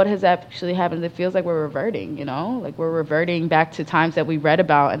shift, and what has actually happened, it feels like we're reverting, you know? Like, we're reverting back to times that we read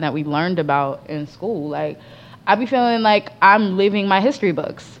about and that we learned about in school. Like, I be feeling like I'm living my history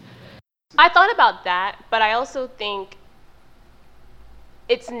books. I thought about that, but I also think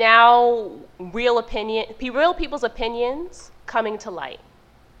it's now real people's opinions coming to light.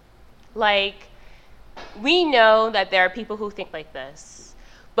 Like, we know that there are people who think like this,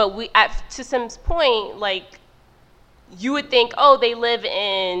 but to Sim's point, like, you would think, oh, they live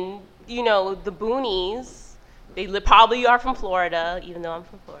in, the boonies. They probably are from Florida, even though I'm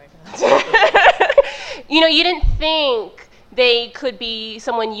from Florida. You didn't think they could be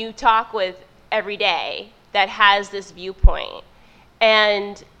someone you talk with every day that has this viewpoint.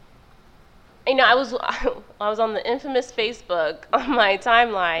 And I was on the infamous Facebook on my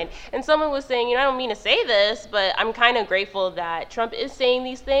timeline, and someone was saying, I don't mean to say this, but I'm kind of grateful that Trump is saying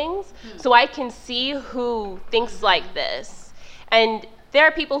these things, so I can see who thinks like this. And there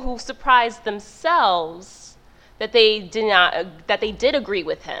are people who surprised themselves that they did agree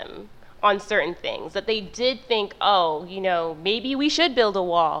with him on certain things, that they did think, maybe we should build a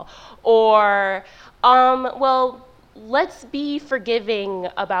wall, or, let's be forgiving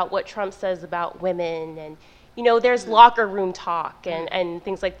about what Trump says about women, and there's locker room talk and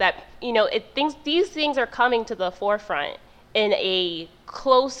things like that. These things are coming to the forefront in a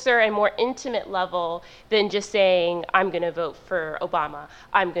closer and more intimate level than just saying, I'm going to vote for Obama,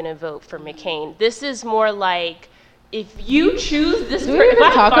 I'm going to vote for McCain. This is more like, if you choose this person... Do we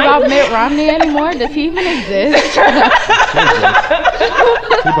even talk about Mitt Romney anymore? Does he even exist?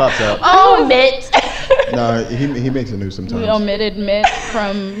 He pops up. Oh, Mitt. No, he makes the news sometimes. We omitted Mitt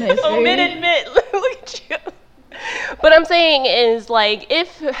from history. Omitted Mitt. Look at you. But I'm saying is, like,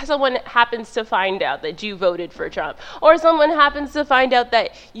 if someone happens to find out that you voted for Trump, or someone happens to find out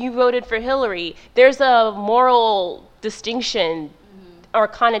that you voted for Hillary, there's a moral distinction or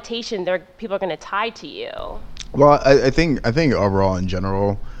connotation that people are going to tie to you. Well, I think overall in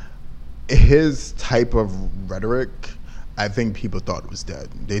general, his type of rhetoric, I think people thought it was dead.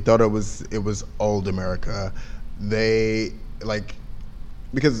 They thought it was old America.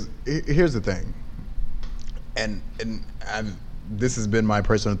 Because here's the thing, and this has been my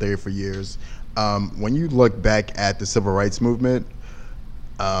personal theory for years. When you look back at the civil rights movement,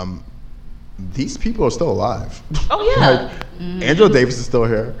 these people are still alive. Oh yeah. Like, Angela Davis is still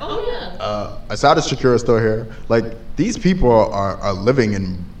here. Oh yeah. Assata Shakur is still here. Like, these people are living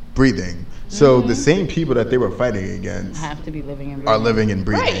and breathing. So the same people that they were fighting against have to be living and breathing. Are living and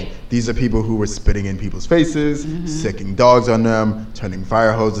breathing. Right. These are people who were spitting in people's faces, sicking dogs on them, turning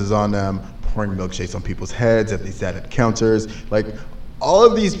fire hoses on them, pouring milkshakes on people's heads as they sat at counters. Like, all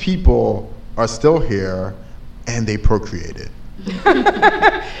of these people are still here, and they procreated.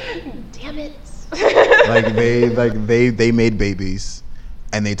 Damn it. they made babies,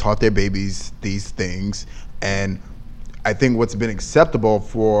 and they taught their babies these things. And I think what's been acceptable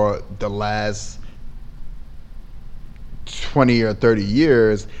for the last 20 or 30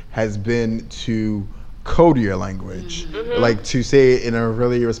 years has been to code your language. Like to say it in a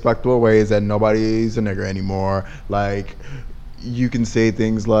really respectable way is that nobody's a nigger anymore. Like you can say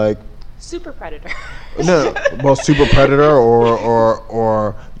things like super predator. Super predator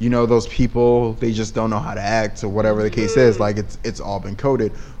or you know, those people, they just don't know how to act or whatever the case is. Like it's all been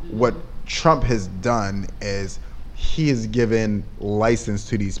coded. What Trump has done is he has given license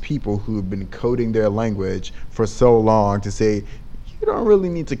to these people who have been coding their language for so long to say, you don't really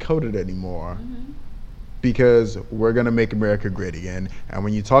need to code it anymore. Because we're going to make America great again. And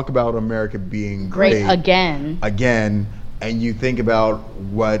when you talk about America being great again, and you think about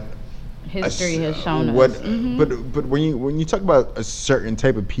what history has shown us. But when you talk about a certain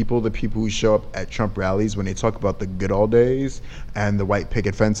type of people, the people who show up at Trump rallies, when they talk about the good old days and the white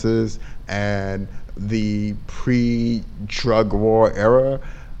picket fences and the pre-drug war era,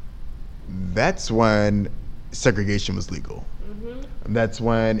 that's when segregation was legal. That's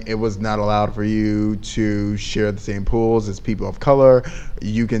when it was not allowed for you to share the same pools as people of color.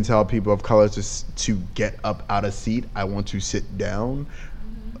 You can tell people of color to get up out of seat. I want to sit down.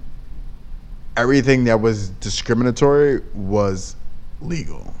 Everything that was discriminatory was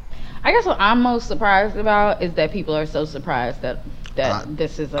legal. I guess what I'm most surprised about is that people are so surprised that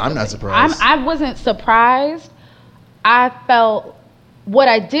this is. I'm not surprised. I wasn't surprised. I felt what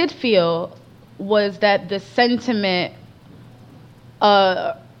I did feel was that the sentiment.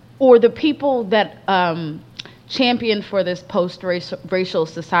 Or the people that champion for this post-racial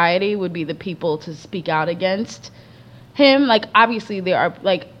society would be the people to speak out against him. Like, obviously, there are,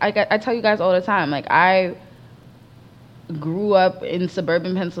 like, I tell you guys all the time, like, I grew up in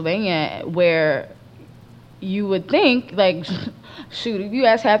suburban Pennsylvania where you would think, like, shoot, if you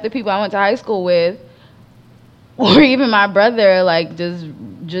ask half the people I went to high school with, or even my brother, like, does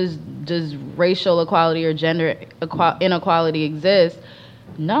racial equality or gender inequality exist?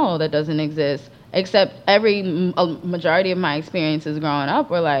 No, that doesn't exist. Except a majority of my experiences growing up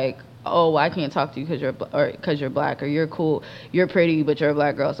were like, oh, well, I can't talk to you because you're black, or you're cool, you're pretty, but you're a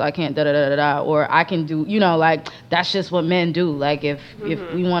black girl, so I can't da-da-da-da-da, or I can do, you know, like, that's just what men do. Like, if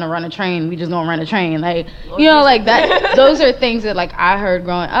we want to run a train, we just gonna run a train. Like, you know, like that. Those are things that, like, I heard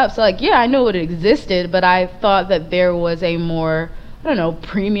growing up. So, like, yeah, I knew it existed, but I thought that there was a more, I don't know,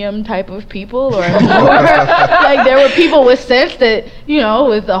 premium type of people, or more, like, there were people with sense that, you know,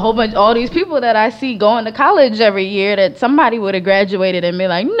 with a whole bunch, all these people that I see going to college every year, that somebody would have graduated and be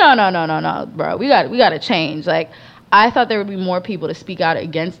like, no, bro, we got to change. Like, I thought there would be more people to speak out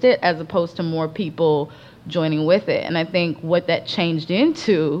against it as opposed to more people joining with it. And I think what that changed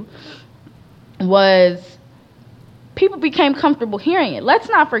into was people became comfortable hearing it. Let's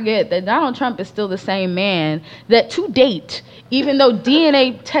not forget that Donald Trump is still the same man that, to date, even though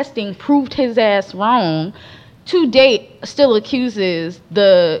DNA testing proved his ass wrong, to date still accuses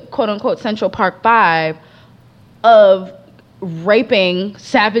the quote-unquote Central Park Five of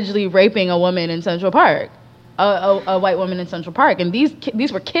savagely raping a woman in Central Park, a white woman in Central Park. And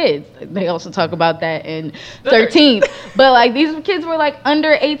these were kids. They also talk about that in 13th. But, like, these kids were, like,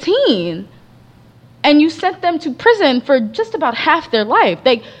 under 18. And you sent them to prison for just about half their life.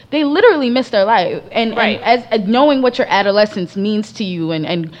 They literally missed their life. And as knowing what your adolescence means to you,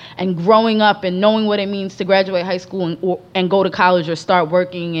 and growing up and knowing what it means to graduate high school and go to college or start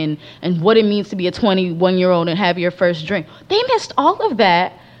working, and what it means to be a 21-year-old and have your first drink. They missed all of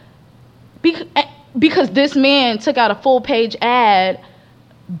that because this man took out a full-page ad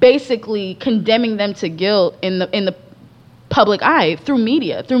basically condemning them to guilt in the public eye through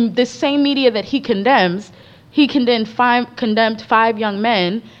media, through this same media that he condemns. He condemned five young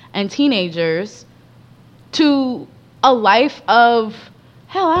men and teenagers to a life of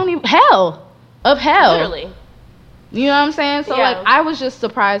hell. Literally. You know what I'm saying? So, like, I was just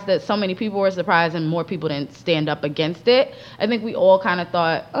surprised that so many people were surprised and more people didn't stand up against it. I think we all kind of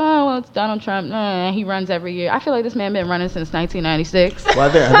thought, oh, well, it's Donald Trump. He runs every year. I feel like this man been running since 1996. Well,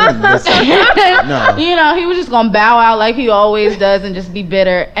 I think no. You know, he was just going to bow out like he always does and just be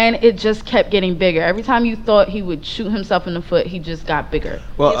bitter. And it just kept getting bigger. Every time you thought he would shoot himself in the foot, he just got bigger.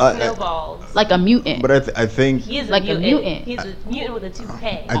 Well, snowballs. Like a mutant. But I think he is like a mutant. He's a mutant with a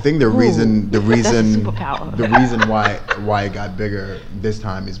toupee. I think the reason that's a superpower. The reason why it got bigger this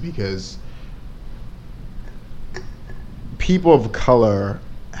time is because people of color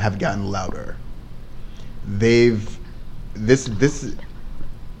have gotten louder. I mean,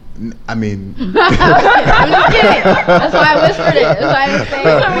 I'm just kidding. That's why I whispered it. That's why I was saying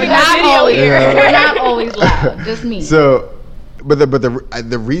we're not always loud. Just me. So But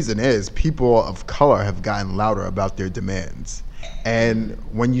the reason is people of color have gotten louder about their demands. And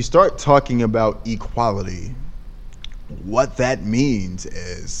when you start talking about equality, what that means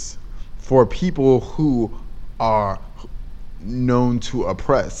is for people who are known to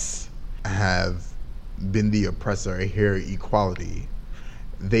oppress, have been the oppressor, hear equality,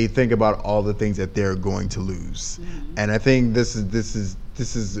 they think about all the things that they're going to lose. Mm-hmm. And I think this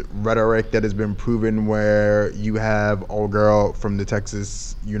is rhetoric that has been proven, where you have old girl from the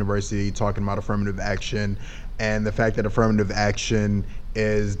Texas University talking about affirmative action, and the fact that affirmative action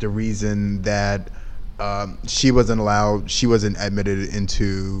is the reason that she wasn't admitted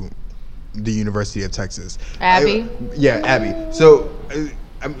into the University of Texas. Abby? Abby. So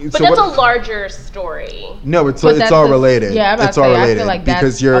but that's a larger story. No, it's all related. Yeah, it's all related. I feel like that's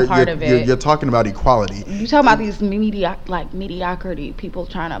because you're a part of it. You're talking about equality. You talk about these mediocrity, people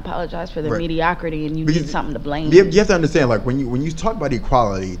trying to apologize for their mediocrity, and you need something to blame. You have to understand, like when you talk about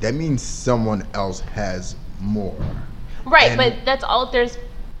equality, that means someone else has more. Right, but that's all there's.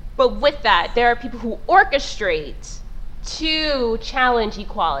 But with that, there are people who orchestrate to challenge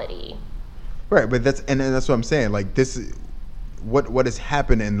equality. Right, but that's what I'm saying. Like this. What has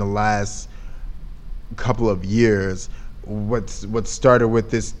happened in the last couple of years, what started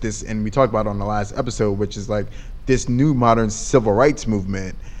with this, and we talked about it on the last episode, which is like this new modern civil rights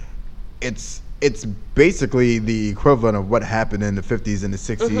movement. It's basically the equivalent of what happened in the 50s and the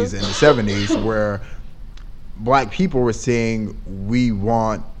 60s and the 70s, where black people were saying, we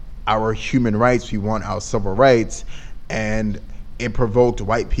want our human rights, we want our civil rights, and it provoked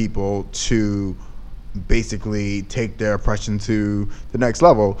white people to basically take their oppression to the next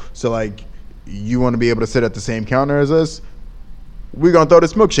level. So like, you want to be able to sit at the same counter as us? We're going to throw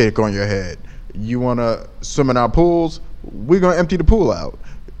this milkshake on your head. You want to swim in our pools? We're going to empty the pool out.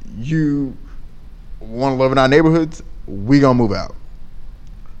 You want to live in our neighborhoods? We're going to move out.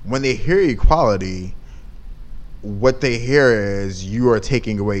 When they hear equality, what they hear is, you are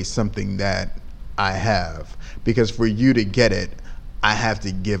taking away something that I have. Because for you to get it, I have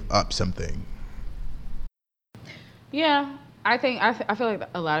to give up something. Yeah, I feel like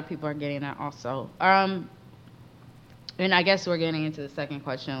a lot of people are getting that also. And I guess we're getting into the second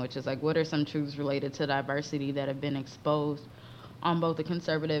question, which is like, what are some truths related to diversity that have been exposed on both the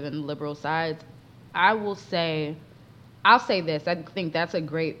conservative and liberal sides? I'll say this. I think that's a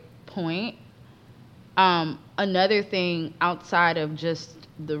great point. Another thing outside of just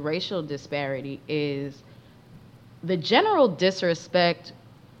the racial disparity is the general disrespect,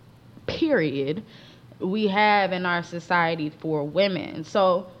 period, we have in our society for women.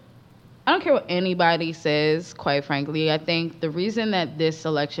 So I don't care what anybody says, quite frankly. I think the reason that this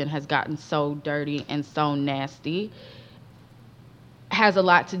election has gotten so dirty and so nasty has a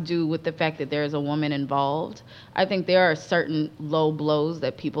lot to do with the fact that there is a woman involved. I think there are certain low blows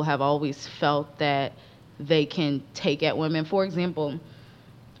that people have always felt that they can take at women. For example,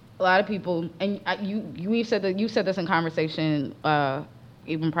 a lot of people, and you said this in conversation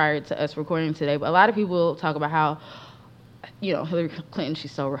even prior to us recording today, but a lot of people talk about how, Hillary Clinton,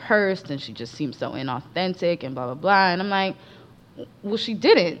 she's so rehearsed and she just seems so inauthentic and blah, blah, blah. And I'm like, well, she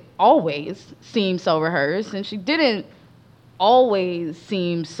didn't always seem so rehearsed, and she didn't always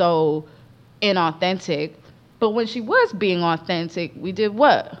seem so inauthentic. But when she was being authentic, we did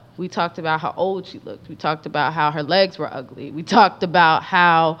what? We talked about how old she looked. We talked about how her legs were ugly. We talked about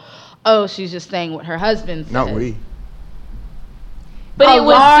how, she's just saying what her husband said. Not we. But it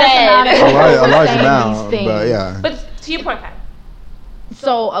was said. A large amount, but yeah. But to your point, Pat.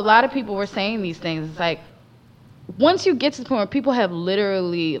 So a lot of people were saying these things. It's like, once you get to the point where people have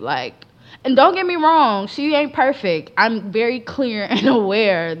literally and don't get me wrong, she ain't perfect. I'm very clear and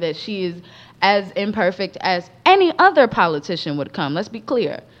aware that she is as imperfect as any other politician would come. Let's be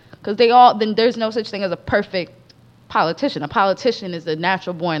clear. Because then there's no such thing as a perfect politician. A politician is a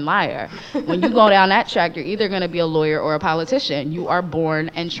natural born liar. When you go down that track, you're either going to be a lawyer or a politician. You are born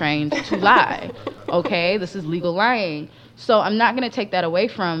and trained to lie. Okay? This is legal lying. So I'm not going to take that away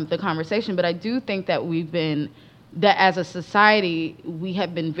from the conversation, but I do think that that as a society, we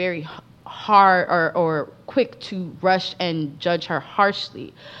have been very hard or quick to rush and judge her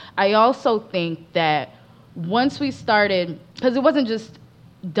harshly. I also think that once we started, because it wasn't just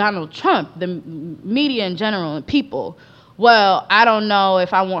Donald Trump, the media in general and people, well, I don't know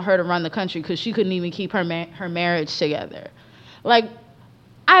if I want her to run the country because she couldn't even keep her marriage together. I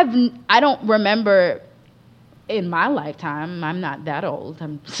don't remember in my lifetime, I'm not that old,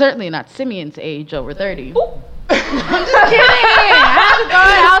 I'm certainly not Simeon's age, over 30. I'm just kidding. I have to throw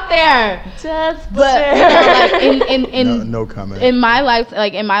it out there. Just but you know, like no comment. In my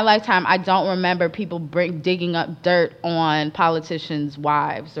lifetime, I don't remember people digging up dirt on politicians'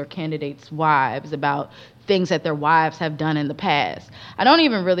 wives or candidates' wives about things that their wives have done in the past. I don't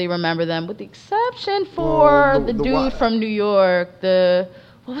even really remember them, with the exception for the dude from New York,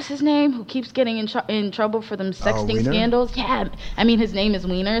 what was his name, who keeps getting in trouble for them sexting scandals? Yeah, I mean, his name is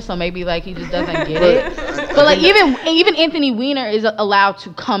Weiner, so maybe like he just doesn't get it. But like even Anthony Weiner is allowed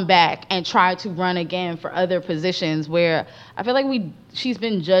to come back and try to run again for other positions, where I feel like she's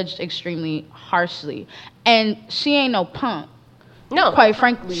been judged extremely harshly, and she ain't no punk. No, quite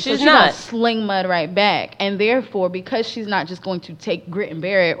frankly, she's not gonna sling mud right back, and therefore, because she's not just going to take grit and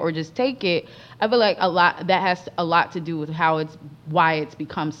bear it or just take it, I feel like that has a lot to do with why it's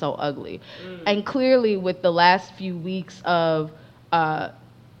become so ugly. And clearly, with the last few weeks of it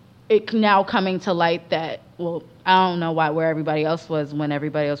now coming to light that, well, I don't know where everybody else was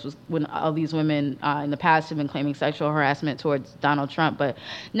when all these women in the past have been claiming sexual harassment towards Donald Trump, but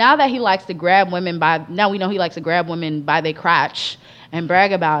now that he likes to grab women now we know he likes to grab women by their crotch and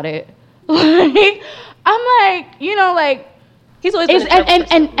brag about it. Like, I'm like, you know, like, he's always been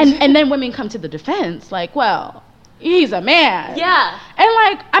and then women come to the defense, like, well, he's a man. Yeah. And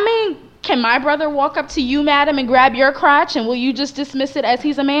like, I mean, can my brother walk up to you, madam, and grab your crotch, and will you just dismiss it as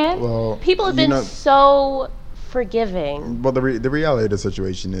he's a man? Well, people have been so forgiving. Well, the reality of the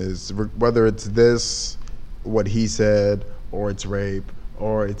situation is, whether it's this, what he said, or it's rape,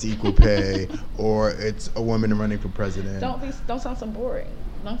 or it's equal pay, or it's a woman running for president. Don't sound so boring.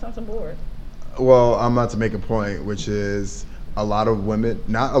 Don't sound so bored. Well, I'm about to make a point, which is a lot of women,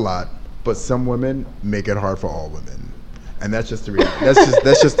 not a lot, but some women make it hard for all women. And that's just the reality.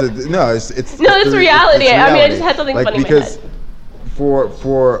 It's reality. I mean, I just had something funny in my head.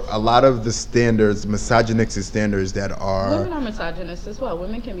 For a lot of the standards, misogynistic standards that are... Women are misogynist as well.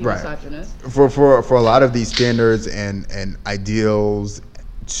 Women can be misogynist. For a lot of these standards and ideals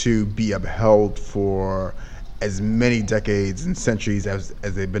to be upheld for as many decades and centuries as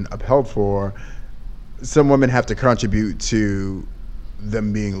they've been upheld for, some women have to contribute to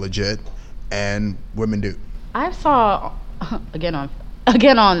them being legit, and women do. I saw, again on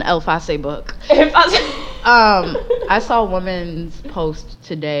El Fase book. I saw a woman's post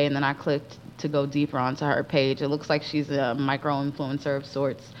today, and then I clicked to go deeper onto her page. It looks like she's a micro-influencer of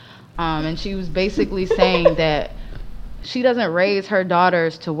sorts. And she was basically saying that she doesn't raise her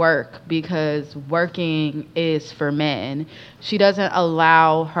daughters to work because working is for men. She doesn't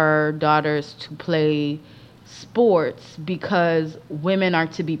allow her daughters to play sports because women are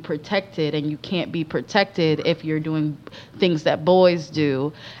to be protected, and you can't be protected if you're doing things that boys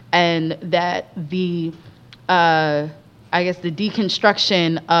do. And that the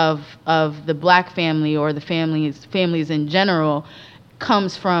deconstruction of the black family, or the families in general,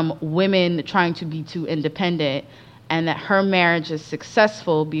 comes from women trying to be too independent, and that her marriage is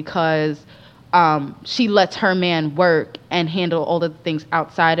successful because she lets her man work and handle all the things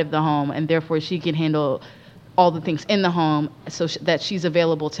outside of the home, and therefore she can handle all the things in the home, so that she's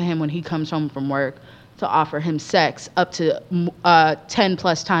available to him when he comes home from work to offer him sex up to 10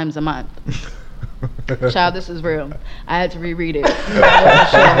 plus times a month. Child, this is real. I had to reread it. And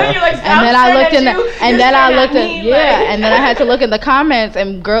then I looked in and then I had to look in the comments,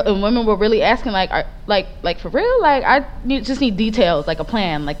 and women were really asking, like for real, like I just need details, like a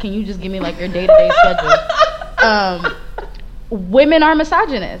plan, like can you just give me like your day-to-day schedule? Women are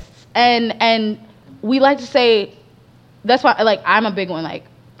misogynists, and we like to say, that's why, like, I'm a big one, like,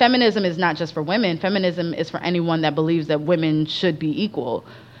 feminism is not just for women. Feminism is for anyone that believes that women should be equal.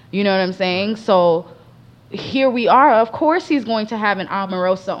 You know what I'm saying? So here we are. Of course he's going to have an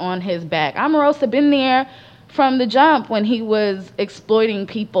Omarosa on his back. Omarosa been there from the jump when he was exploiting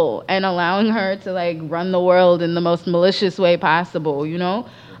people and allowing her to, like, run the world in the most malicious way possible, you know?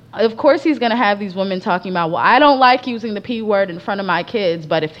 Of course he's going to have these women talking about, well, I don't like using the P word in front of my kids,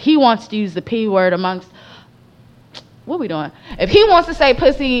 but if he wants to use the P word amongst... What are we doing? If he wants to say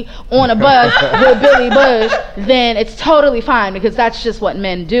pussy on a bus with Billy Bush, then it's totally fine, because that's just what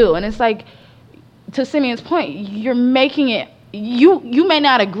men do. And it's like, to Simeon's point, you're making it... You may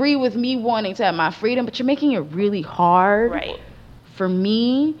not agree with me wanting to have my freedom, but you're making it really hard for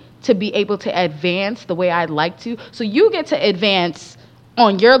me to be able to advance the way I'd like to. So you get to advance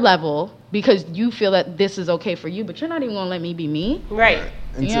on your level because you feel that this is okay for you, but you're not even gonna let me be me. Right.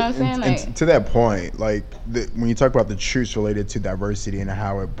 You know what I'm saying? And to that point, like, when you talk about the truths related to diversity and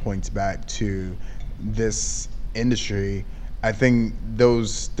how it points back to this industry, I think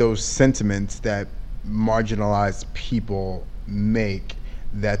those sentiments that marginalized people make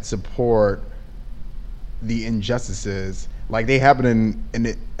that support the injustices, like they happen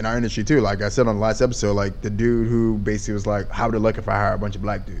in our industry too. Like I said on the last episode, like the dude who basically was like, how would it look if I hire a bunch of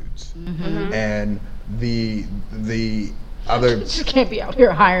black dudes? Mm-hmm. And the other you can't be out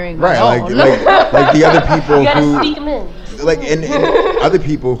here hiring right, like the other people you gotta who sneak them in. like and other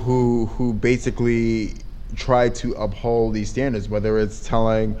people who basically try to uphold these standards, whether it's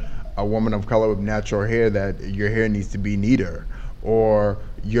telling a woman of color with natural hair that your hair needs to be neater, or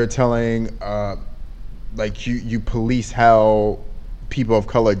you're telling like you police how people of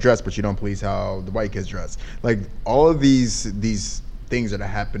color dress, but you don't police how the white kids dress. Like all of these things that are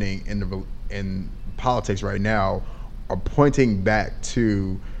happening in politics right now are pointing back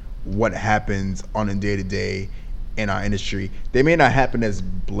to what happens on a day-to-day in our industry. They may not happen as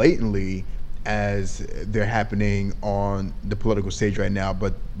blatantly as they're happening on the political stage right now,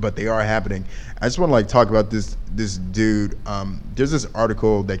 but they are happening. I just want to like talk about this dude. There's this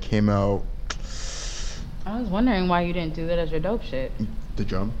article that came out. I was wondering why you didn't do that as your dope shit. The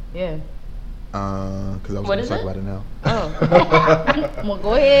drum? Yeah. Because I was going to talk about it now. Oh. Well,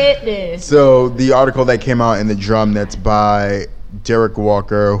 go ahead then. So the article that came out in the drum, that's by Derek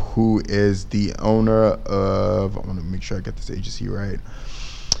Walker, who is the owner of, I want to make sure I get this agency right.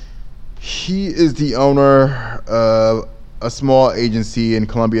 He is the owner of a small agency in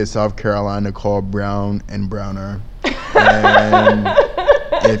Columbia, South Carolina called Brown and Browner. And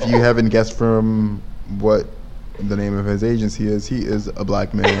if you haven't guessed from what the name of his agency is, he is a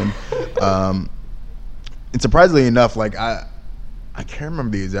black man. And surprisingly enough, like I can't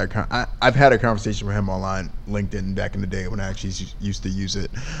remember the exact I've had a conversation with him online, LinkedIn, back in the day when I actually used to use it.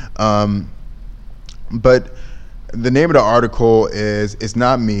 But the name of the article is "It's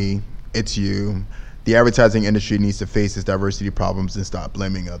Not Me, It's You. The advertising industry needs to face its diversity problems and stop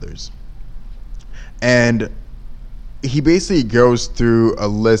blaming others." And he basically goes through a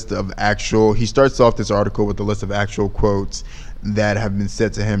list of he starts off this article with a list of actual quotes that have been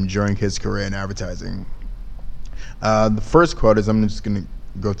said to him during his career in advertising. The first quote is, I'm just going to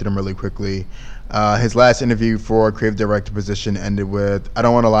go through them really quickly. His last interview for a creative director position ended with, "I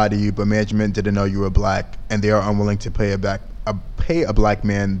don't want to lie to you, but management didn't know you were black, and they are unwilling to pay a black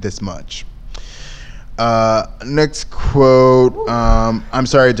man this much." Next quote, "I'm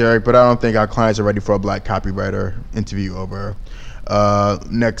sorry, Derek, but I don't think our clients are ready for a black copywriter. Interview over."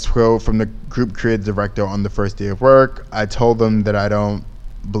 Next quote from the group creative director on the first day of work, "I told them that I don't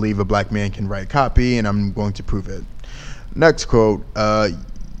believe a black man can write copy, and I'm going to prove it." Next quote,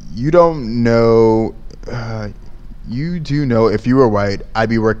 "You don't know, you do know if you were white, I'd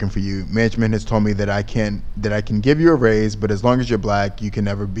be working for you. Management has told me that I can give you a raise, but as long as you're black, you can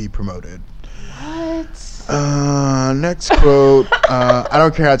never be promoted." Next quote, "I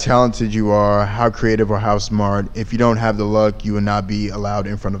don't care how talented you are, how creative or how smart. If you don't have the look, you will not be allowed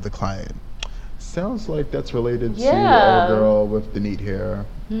in front of the client." Sounds like that's related to our girl with the neat hair.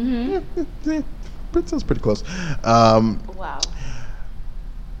 Mm-hmm. It sounds pretty close. Wow.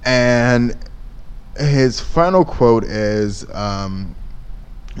 And his final quote is, and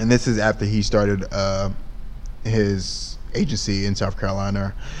this is after he started his agency in South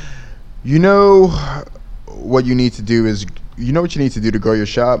Carolina. You know what you need to do to grow your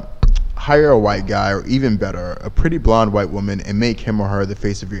shop? Hire a white guy, or even better, a pretty blonde white woman, and make him or her the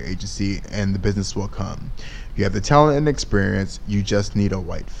face of your agency, and the business will come. You have the talent and experience, you just need a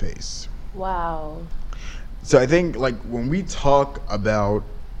white face. Wow. So I think, like, when we talk about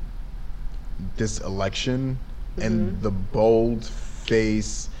this election and the bold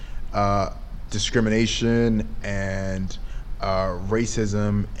face discrimination and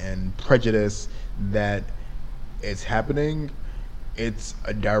racism and prejudice that is happening, it's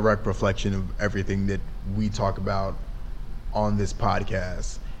a direct reflection of everything that we talk about on this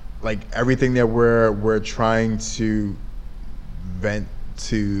podcast. Like everything that we're trying to vent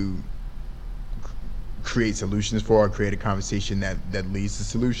to create solutions for, or create a conversation that leads to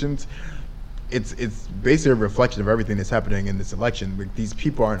solutions. It's basically a reflection of everything that's happening in this election. Like, these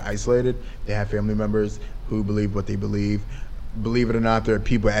people aren't isolated. They have family members who believe what they believe. Believe it or not, there are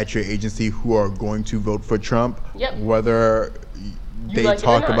people at your agency who are going to vote for Trump, whether they like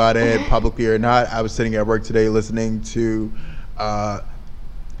talk about it publicly or not. I was sitting at work today listening to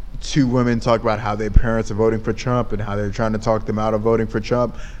two women talk about how their parents are voting for Trump and how they're trying to talk them out of voting for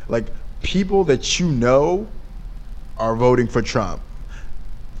Trump. Like, people that you know are voting for Trump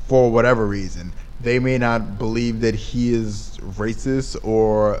for whatever reason. They may not believe that he is racist,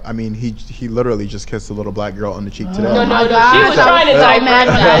 or I mean, he literally just kissed a little black girl on the cheek today. No, she was trying to die.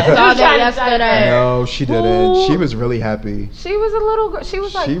 I saw that yesterday. No, she didn't. She was really happy. She was a little girl. She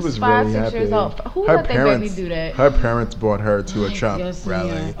was like 5-6 years old. Who let their baby do that? Her parents brought her to a Trump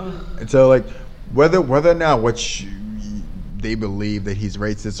rally, and so like whether or not they believe that he's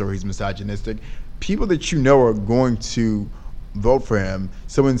racist or he's misogynistic, people that you know are going to vote for him.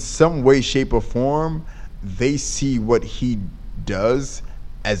 So in some way, shape, or form, they see what he does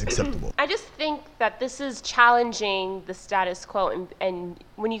as acceptable. I just think that this is challenging the status quo, and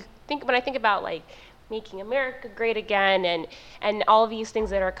when I think about like making America great again and all these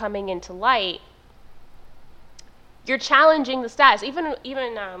things that are coming into light, you're challenging the status.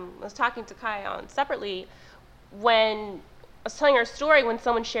 Even I was talking to Kai on separately when I was telling her story when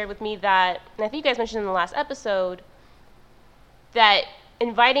someone shared with me that, and I think you guys mentioned in the last episode, that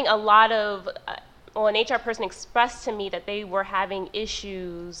inviting a lot of, an HR person expressed to me that they were having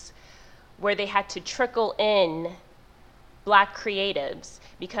issues where they had to trickle in Black creatives,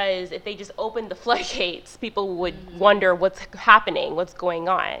 because if they just opened the floodgates, people would wonder what's happening, what's going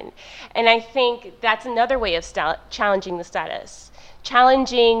on. And I think that's another way of challenging the status,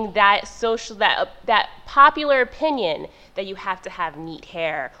 challenging that that popular opinion that you have to have neat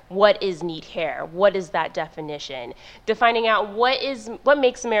hair. What is neat hair? What is that definition? Defining out what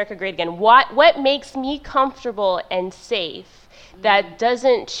makes America great again. What makes me comfortable and safe that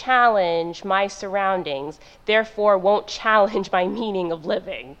doesn't challenge my surroundings, therefore won't challenge my meaning of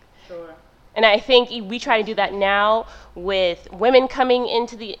living. Sure. And I think we try to do that now with women coming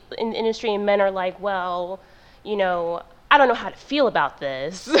into the industry, and men are like, well, I don't know how to feel about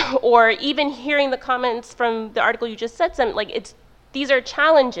this. Or even hearing the comments from the article you just said, these are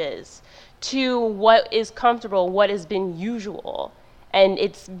challenges to what is comfortable, what has been usual. And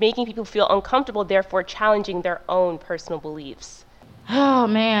it's making people feel uncomfortable, therefore challenging their own personal beliefs. Oh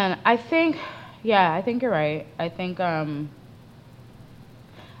man, I think you're right. I think I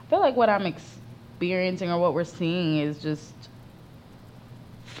feel like what I'm experiencing or what we're seeing is just,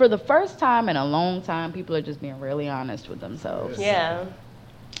 for the first time in a long time, people are just being really honest with themselves. Yeah.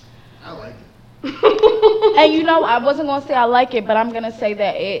 I like it. And I wasn't gonna say I like it, but I'm gonna say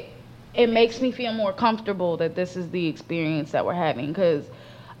that it makes me feel more comfortable that this is the experience that we're having, because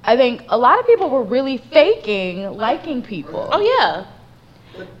I think a lot of people were really faking liking people. Oh yeah.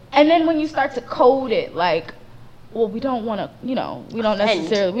 And then when you start to code it, like, well, we don't want to, we don't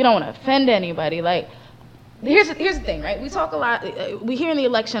want to offend anybody. Like, here's the thing, right? We talk a lot. We hear in the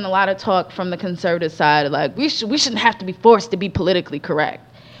election a lot of talk from the conservative side, like we shouldn't have to be forced to be politically correct.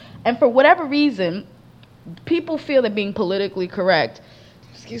 And for whatever reason, people feel that being politically correct,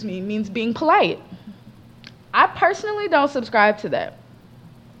 means being polite. I personally don't subscribe to that.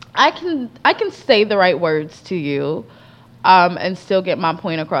 I can say the right words to you, and still get my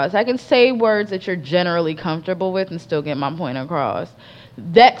point across. I can say words that you're generally comfortable with and still get my point across.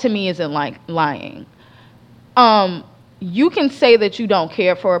 That to me isn't like lying. You can say that you don't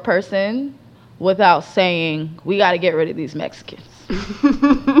care for a person without saying, we got to get rid of these Mexicans.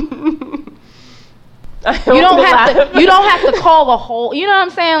 You don't have to call the whole, you know what I'm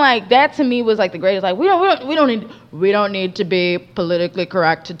saying? Like, that to me was like the greatest. Like, we don't need to be politically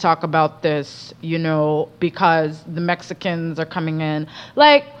correct to talk about this, because the Mexicans are coming in.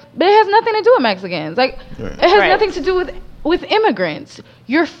 Like, but it has nothing to do with Mexicans. Like, it has nothing to do with immigrants.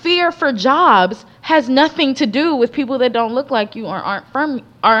 Your fear for jobs has nothing to do with people that don't look like you or aren't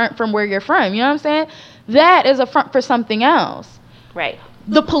from where you're from. You know what I'm saying? That is a front for something else. Right.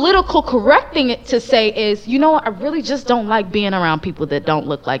 The political correct thing to say is, I really just don't like being around people that don't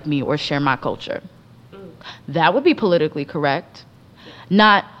look like me or share my culture. That would be politically correct.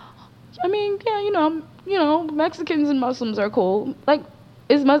 Not, Mexicans and Muslims are cool. Like,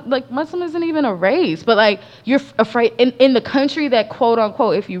 Muslim isn't even a race, but like, you're afraid in the country that, quote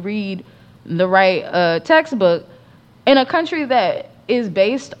unquote, if you read the right textbook, in a country that is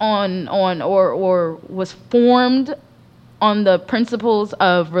based on or was formed on the principles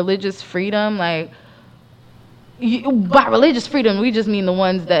of religious freedom, by religious freedom, we just mean the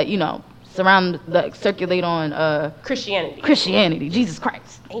ones that, circulate on Christianity, Jesus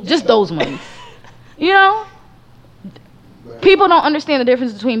Christ. Just those ones. People don't understand the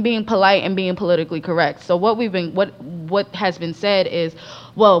difference between being polite and being politically correct. So what has been said is,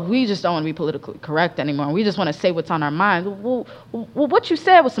 well, we just don't want to be politically correct anymore. We just want to say what's on our minds. Well, what you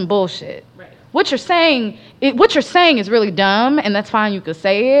said was some bullshit. Right. What you're saying is really dumb, and that's fine. You could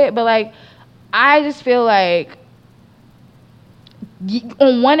say it, but like, I just feel like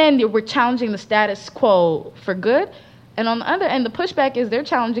on one end we're challenging the status quo for good, and on the other end the pushback is they're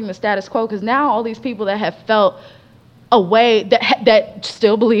challenging the status quo, because now all these people that have felt a way that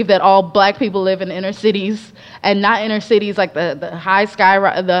still believe that all Black people live in inner cities, and not inner cities like the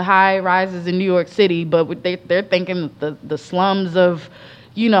high rises in New York City, but they're thinking the slums of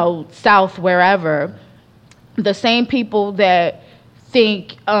South wherever. The same people that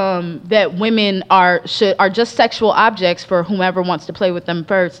think that women are just sexual objects for whomever wants to play with them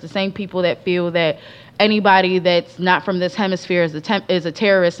first. The same people that feel that anybody that's not from this hemisphere is a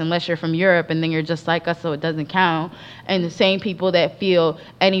terrorist unless you're from Europe and then you're just like us, so it doesn't count. And the same people that feel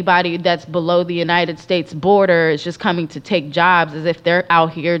anybody that's below the United States border is just coming to take jobs, as if they're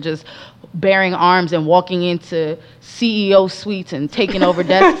out here just bearing arms and walking into CEO suites and taking over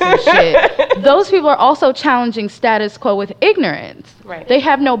desks and shit. Those people are also challenging status quo with ignorance. Right. They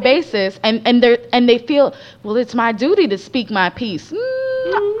have no basis, and they feel, well, it's my duty to speak my piece.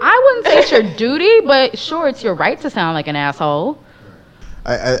 I wouldn't say it's your duty, but sure, it's your right to sound like an asshole.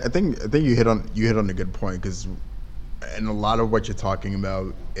 I think you hit on a good point, because and a lot of what you're talking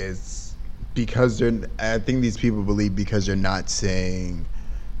about is because I think these people believe because they're not saying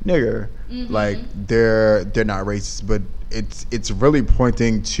nigger, like they're not racist, but it's really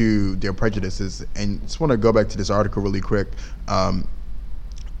pointing to their prejudices. And just want to go back to this article really quick,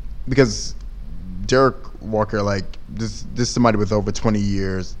 because Derek Walker, like this somebody with over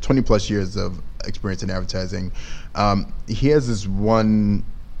 20 plus years of experience in advertising. He has this one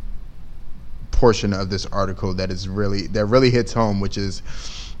portion of this article that really hits home, which is,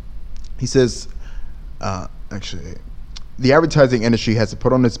 he says, actually, the advertising industry has to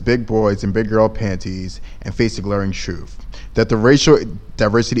put on its big boys and big girl panties and face the glaring truth that the racial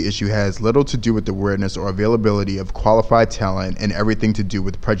diversity issue has little to do with the awareness or availability of qualified talent and everything to do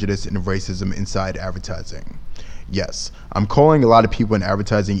with prejudice and racism inside advertising. Yes, I'm calling a lot of people in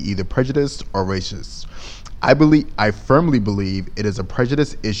advertising either prejudiced or racist. I firmly believe it is a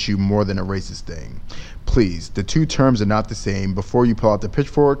prejudice issue more than a racist thing. Please, the two terms are not the same. Before you pull out the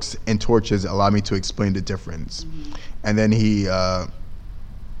pitchforks and torches, allow me to explain the difference. And then he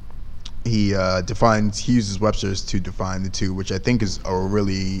uses Webster's to define the two, which I think is a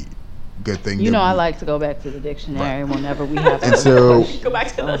really good thing. You know, I like to go back to the dictionary whenever we have. And so go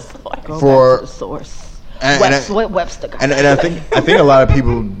back to the source. Go back to the source. What Webster got. And I think a lot of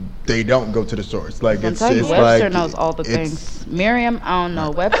people, they don't go to the source. Like it's Webster like knows all the things. Miriam, I don't know.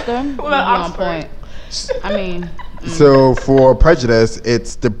 Webster, on point. I mean. So for prejudice,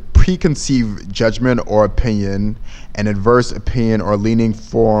 it's the preconceived judgment or opinion, an adverse opinion or leaning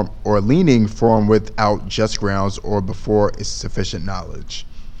form without just grounds or before sufficient knowledge.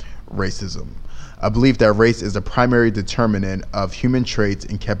 Racism, a belief that race is the primary determinant of human traits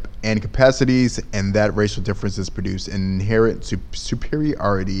and capacities, and that racial differences produce an inherent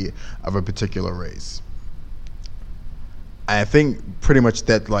superiority of a particular race. I think pretty much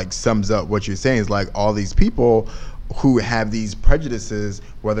that like sums up what you're saying, is like all these people who have these prejudices,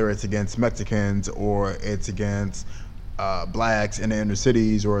 whether it's against Mexicans or it's against blacks in the inner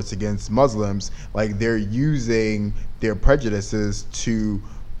cities or it's against Muslims, like they're using their prejudices to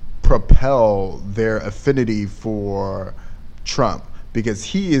propel their affinity for Trump, because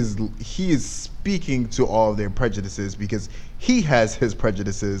he is speaking to all of their prejudices, because he has his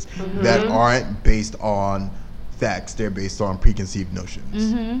prejudices that aren't based on facts, they're based on preconceived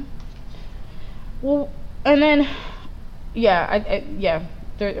notions. Well, and then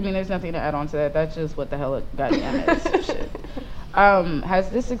there's nothing to add on to that. That's just what the hell it goddamn is. Shit. Has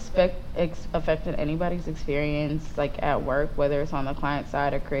this affected anybody's experience, like at work, whether it's on the client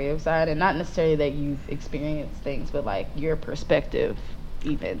side or creative side, and not necessarily that you've experienced things, but like your perspective,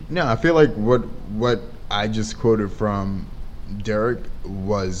 even? No, I feel like what I just quoted from Derek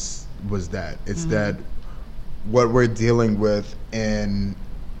was that it's that what we're dealing with in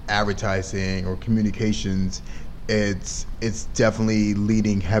advertising or communications, it's definitely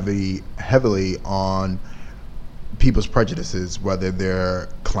leaning heavily on people's prejudices, whether they're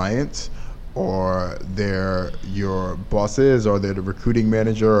clients or they're your bosses or they're the recruiting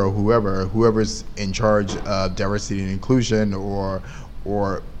manager or whoever's in charge of diversity and inclusion or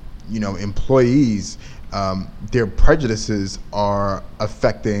employees. Their prejudices are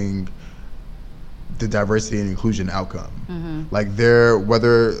affecting the diversity and inclusion outcome. Like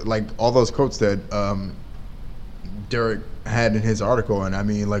whether all those quotes that Derek had in his article, and I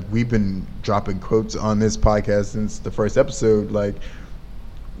mean, like, we've been dropping quotes on this podcast since the first episode. Like,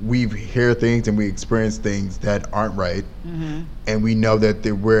 we hear things and we experience things that aren't right, and we know that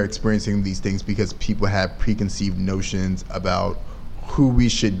we're experiencing these things because people have preconceived notions about who we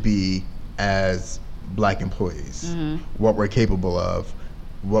should be as black employees, what we're capable of,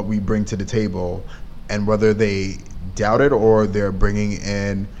 what we bring to the table, and whether they doubt it or they're bringing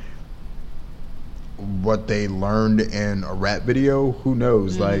in what they learned in a rap video, who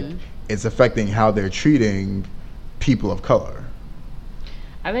knows? Like, it's affecting how they're treating people of color.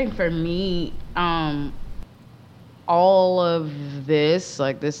 I think for me, all all of this,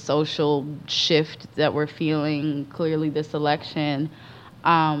 like this social shift that we're feeling clearly this election,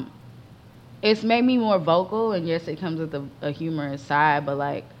 it's made me more vocal. And yes, it comes with a humorous side, but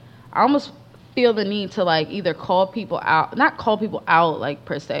like I almost feel the need to like either call people out, not call people out like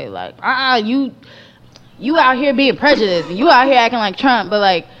per se, like you out here being prejudiced and you out here acting like Trump, but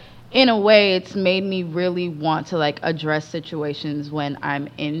like in a way it's made me really want to like address situations when I'm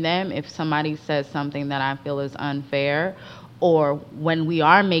in them. If somebody says something that I feel is unfair, or when we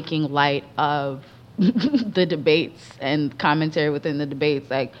are making light of the debates and commentary within the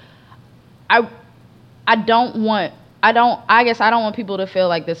debates, like I don't want people to feel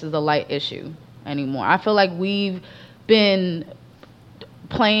like this is a light issue anymore. I feel like we've been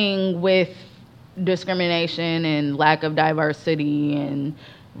playing with discrimination and lack of diversity and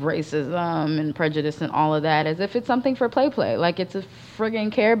racism and prejudice and all of that as if it's something for play. Like it's a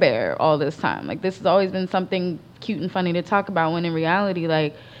friggin' Care Bear all this time. Like this has always been something cute and funny to talk about, when in reality,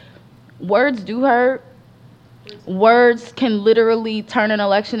 like, words do hurt. Words can literally turn an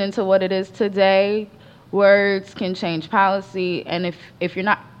election into what it is today. Words can change policy. And if you're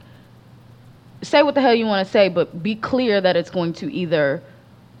not, say what the hell you want to say, but be clear that it's going to either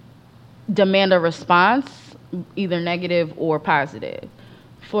demand a response, either negative or positive.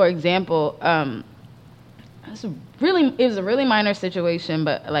 For example, it was a really minor situation,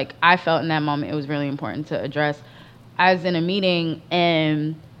 but like I felt in that moment it was really important to address. I was in a meeting,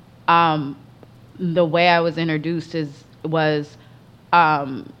 and the way I was introduced was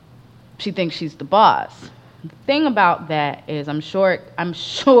she thinks she's the boss. The thing about that is I'm sure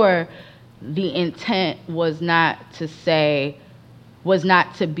the intent was not to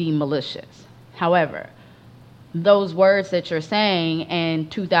be malicious. However, those words that you're saying in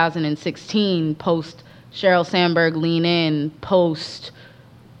 2016, post Sheryl Sandberg lean in, post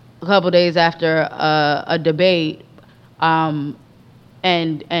a couple days after a debate, and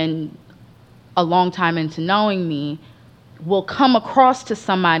a long time into knowing me, will come across to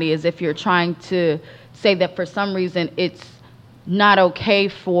somebody as if you're trying to say that for some reason it's not okay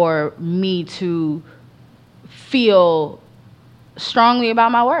for me to feel strongly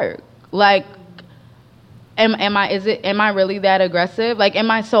about my work. Like, am I really that aggressive? Like, am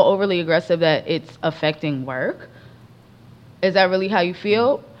I so overly aggressive that it's affecting work? Is that really how you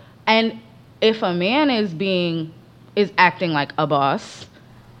feel? And if a man is acting like a boss,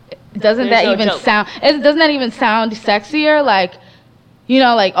 doesn't that even sound sexier? Like,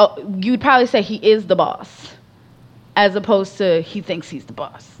 like, oh, you'd probably say he is the boss as opposed to he thinks he's the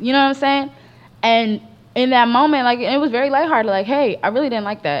boss. You know what I'm saying? And in that moment, like, it was very lighthearted. Like, hey, I really didn't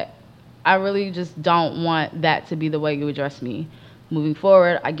like that. I really just don't want that to be the way you address me moving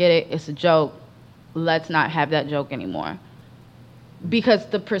forward. I get it. It's a joke. Let's not have that joke anymore. Because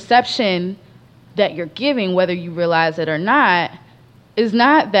the perception that you're giving, whether you realize it or not, is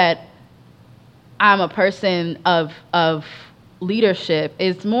not that I'm a person of leadership.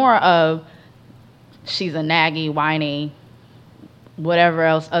 It's more of she's a naggy, whiny, whatever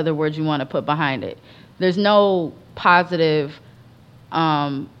else other words you want to put behind it. There's no positive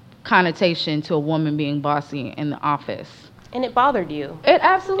connotation to a woman being bossy in the office. And it bothered you. It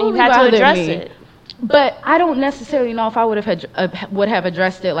absolutely bothered me. And you had to address it. But I don't necessarily know if I would have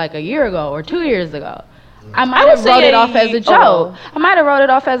addressed it like a year ago or 2 years ago. I might have wrote it off as a joke. I might have wrote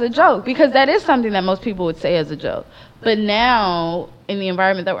it off as a joke because that is something that most people would say as a joke. But now, in the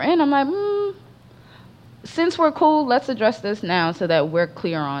environment that we're in, I'm like, since we're cool, let's address this now so that we're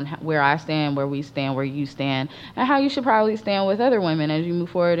clear on where I stand, where we stand, where you stand, and how you should probably stand with other women as you move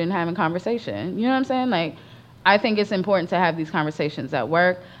forward in having conversation. You know what I'm saying? Like, I think it's important to have these conversations at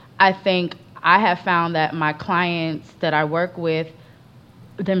work. I think I have found that my clients that I work with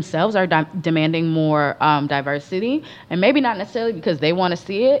themselves are demanding more diversity, and maybe not necessarily because they want to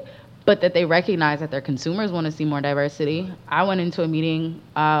see it, but that they recognize that their consumers want to see more diversity. I went into a meeting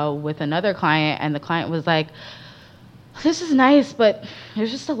with another client, and the client was like, this is nice, but there's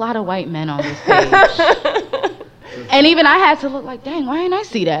just a lot of white men on this page. And even I had to look like, dang, why didn't I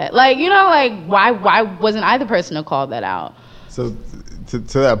see that? Like, like, why wasn't I the person to call that out? So to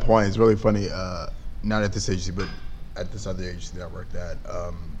that point, it's really funny, not at this agency, but at this other agency that I worked at,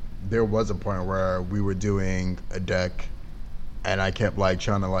 there was a point where we were doing a deck, and I kept like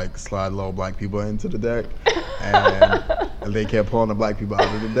trying to like slide little black people into the deck, and they kept pulling the black people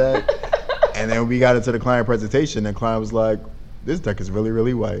out of the deck. And then we got into the client presentation, and the client was like, this deck is really,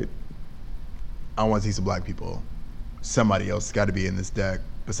 really white. I want to see some black people. Somebody else got to be in this deck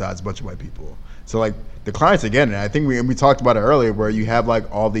besides a bunch of white people. So like the clients again, and I think we talked about it earlier, where you have like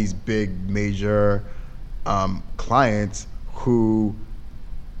all these big major clients who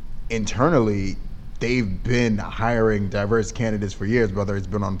internally they've been hiring diverse candidates for years. Whether it's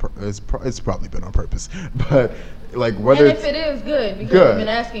been it's probably been on purpose, but like whether and if it is good, because I've been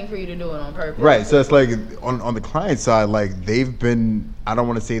asking for you to do it on purpose. Right. So it's like on the client side, like they've been. I don't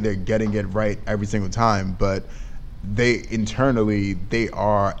want to say they're getting it right every single time, but they internally they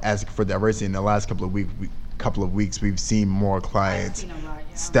are asking for diversity. In the last couple of weeks, we've seen more clients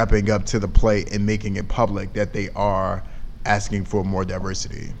stepping up to the plate and making it public that they are asking for more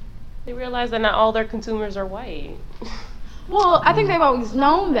diversity. They realize that not all their consumers are white. Well, I think they've always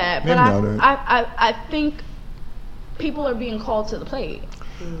known that, but I think people are being called to the plate.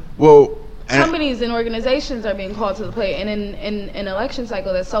 Well, companies and organizations are being called to the plate, and in an election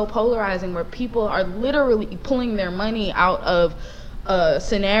cycle that's so polarizing, where people are literally pulling their money out of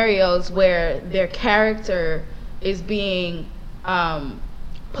scenarios where their character is being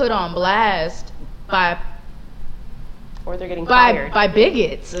put on blast or they're getting fired by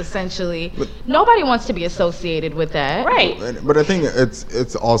bigots, essentially. But nobody wants to be associated with that, right? But I think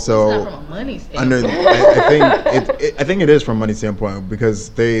it's also it's not from a money standpoint. I think it is from a money standpoint, because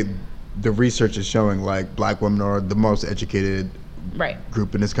the research is showing like black women are the most educated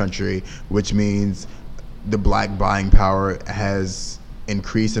group in this country, which means the black buying power has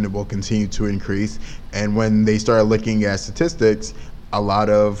increased and it will continue to increase. And when they start looking at statistics, a lot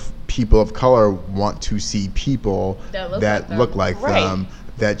of people of color want to see people that look like them,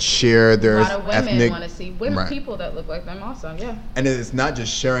 that share their ethnic. A lot of women want to see people that look like them also, yeah. And it's not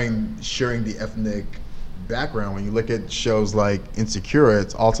just sharing the ethnic background. When you look at shows like Insecure,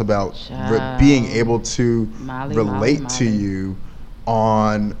 it's also about being able to relate to you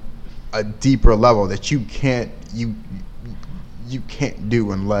on a deeper level that you can't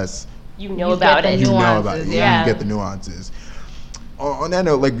do unless you know about it. You get the nuances. On that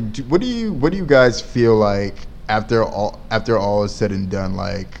note, like, what do you guys feel like after all is said and done,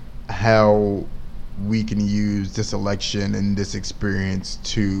 like how we can use this election and this experience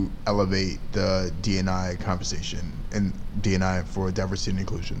to elevate the D&I conversation and D&I for diversity and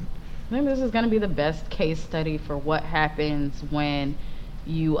inclusion? I think this is going to be the best case study for what happens when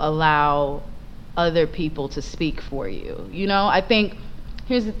you allow other people to speak for you. You know, I think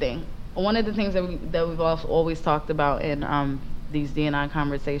here's the thing. One of the things that we've always talked about in these D&I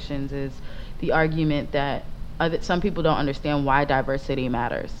conversations is the argument that some people don't understand why diversity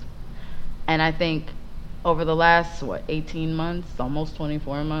matters. And I think over the last 18 months, almost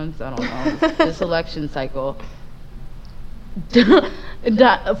 24 months, I don't know, this election cycle,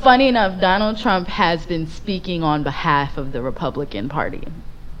 funny enough, Donald Trump has been speaking on behalf of the Republican Party.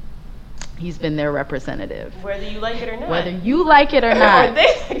 He's been their representative. Whether you like it or not. Whether you like it or not. Or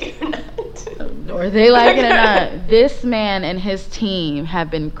they like it or not. Or they like it or not. This man and his team have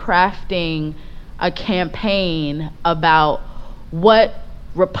been crafting a campaign about what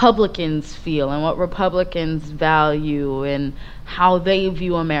Republicans feel and what Republicans value and how they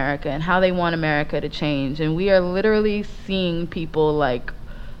view America and how they want America to change. And we are literally seeing people like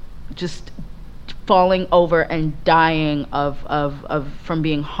just falling over and dying from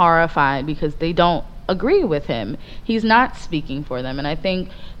being horrified because they don't agree with him. He's not speaking for them. And I think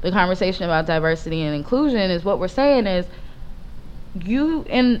the conversation about diversity and inclusion is what we're saying is you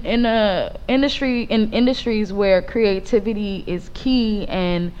in industries where creativity is key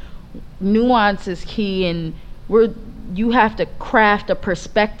and nuance is key, and you have to craft a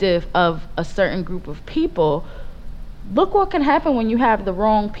perspective of a certain group of people. Look what can happen when you have the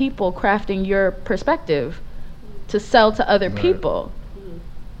wrong people crafting your perspective to sell to other people.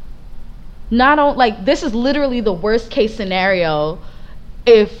 This is literally the worst case scenario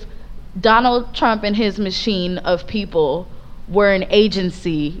if Donald Trump and his machine of people were an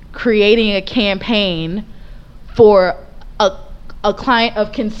agency creating a campaign for a client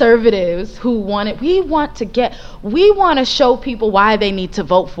of conservatives who we want to show people why they need to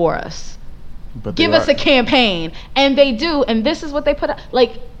vote for us. But give us a campaign, and they do, and this is what they put out.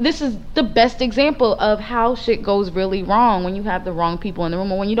 Like, this is the best example of how shit goes really wrong when you have the wrong people in the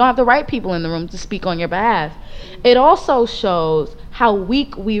room or when you don't have the right people in the room to speak on your behalf. It also shows how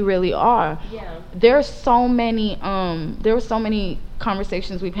weak we really are. Yeah. There were so many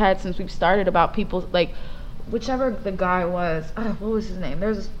conversations we've had since we've started about people, like, whichever the guy was, what was his name?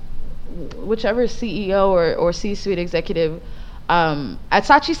 There's whichever CEO or C-suite executive at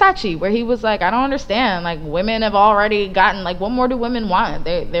Saatchi, where he was like, I don't understand, like, women have already gotten, like, what more do women want?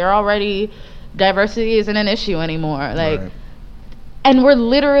 They're already, diversity isn't an issue anymore, like, right. And we're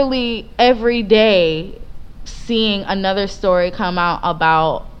literally every day seeing another story come out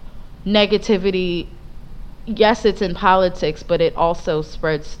about negativity. Yes, it's in politics, but it also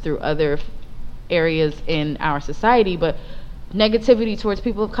spreads through other areas in our society. But negativity towards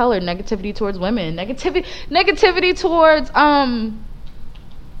people of color, negativity towards women, negativity towards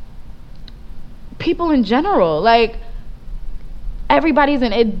people in general. Like,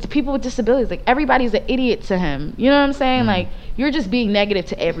 people with disabilities, like, everybody's an idiot to him. You know what I'm saying? Like, you're just being negative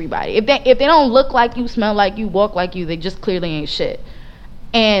to everybody. If they don't look like you, smell like you, walk like you, they just clearly ain't shit.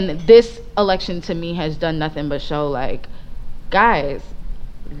 And this election to me has done nothing but show, like, guys,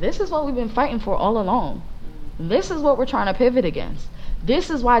 this is what we've been fighting for all along. This is what we're trying to pivot against. This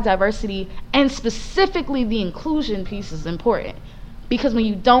is why diversity, and specifically the inclusion piece, is important. Because when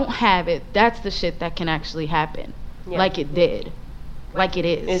you don't have it, that's the shit that can actually happen. Yeah. Like it did. Like it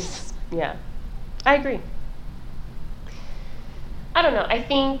is. Yeah. I agree. I don't know. I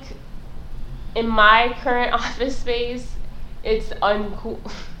think in my current office space, it's uncool.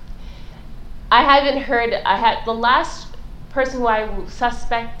 I haven't heard, the last person who I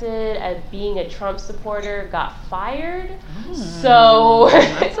suspected as being a Trump supporter got fired. So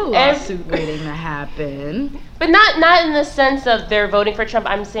that's a lawsuit waiting to happen. But not in the sense of they're voting for Trump.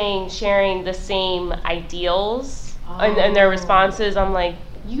 I'm saying sharing the same ideals and their responses. I'm like,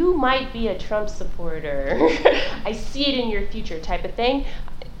 you might be a Trump supporter. I see it in your future, type of thing.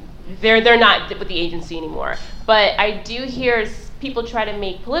 They're not with the agency anymore. But I do hear people try to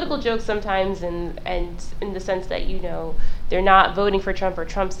make political jokes sometimes, and in the sense that, you know, they're not voting for Trump, or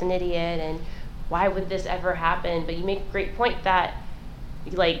Trump's an idiot, and why would this ever happen? But you make a great point that,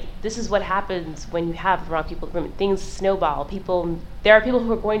 like, this is what happens when you have the wrong people in the room. Things snowball. There are people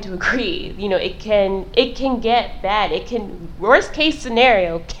who are going to agree. You know, it can get bad. Worst case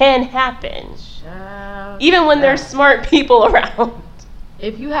scenario can happen. Even when there's smart people around.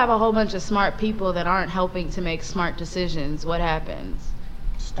 If you have a whole bunch of smart people that aren't helping to make smart decisions, what happens?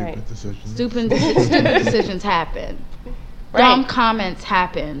 Stupid decisions. Stupid decisions happen. Right. Dumb comments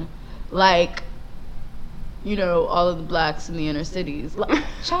happen. Like, you know, all of the blacks in the inner cities. Like,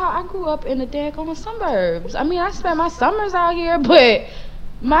 child, I grew up in the daggone suburbs. I mean, I spent my summers out here, but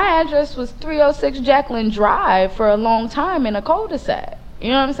my address was 306 Jacqueline Drive for a long time in a cul-de-sac. You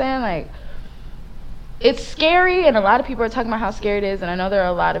know what I'm saying? Like, it's scary, and a lot of people are talking about how scary it is, and I know there are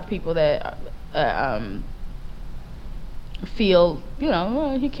a lot of people that feel, you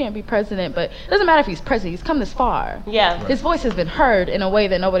know, he can't be president, but it doesn't matter if he's president. He's come this far. Yeah. Right. His voice has been heard in a way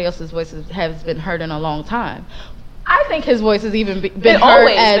that nobody else's voice has been heard in a long time. I think his voice has even been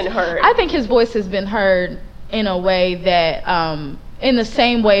heard. I think his voice has been heard in a way that, in the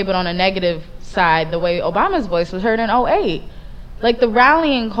same way, but on a negative side, the way Obama's voice was heard in 2008. Like the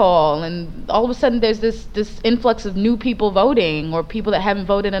rallying call, and all of a sudden there's this influx of new people voting, or people that haven't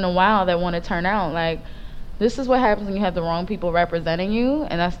voted in a while that want to turn out. Like, this is what happens when you have the wrong people representing you,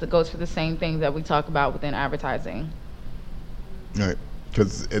 and goes for the same thing that we talk about within advertising. Right,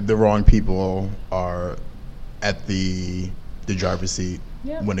 because the wrong people are at the driver's seat.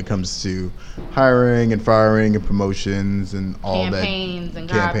 Yep. When it comes to hiring and firing and promotions and all campaigns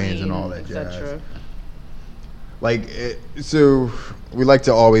and all that jazz. Like, so we like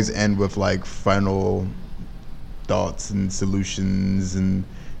to always end with like final thoughts and solutions and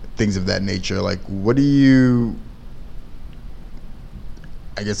things of that nature. Like, what do you,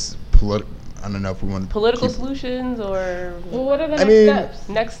 I guess, I don't know if we want political solutions, or what are the next steps?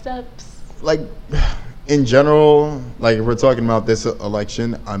 Next steps? Like, in general, like if we're talking about this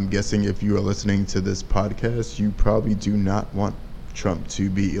election, I'm guessing if you are listening to this podcast, you probably do not want Trump to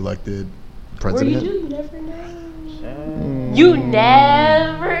be elected president. Or you do, you never know. You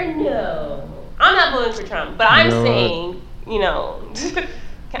never know. I'm not voting for Trump, but I'm saying, you know.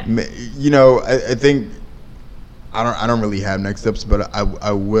 You know, I think I don't really have next steps, but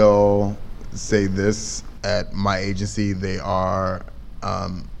I will say this: at my agency, they are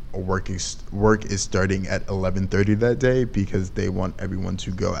work is starting at 11:30 that day because they want everyone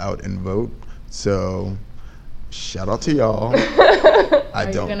to go out and vote. So, shout out to y'all. Are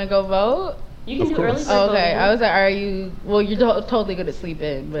you gonna go vote? You can do early voting. Okay, I was like, are you? Well, you're totally gonna sleep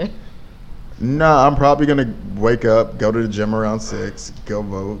in, but. No, I'm probably gonna wake up, go to the gym around 6, go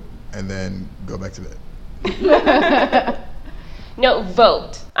vote, and then go back to bed. No,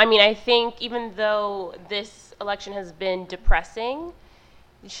 vote. I mean, I think even though this election has been depressing,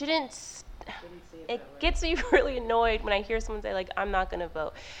 you shouldn't. It gets me really annoyed when I hear someone say, like, I'm not gonna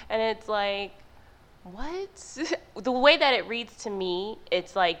vote, and it's like, what? The way that it reads to me,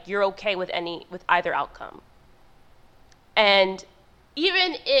 it's like you're okay with either outcome. And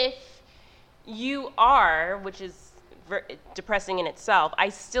even if you are, which is depressing in itself, I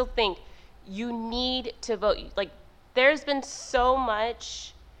still think you need to vote. Like, there's been so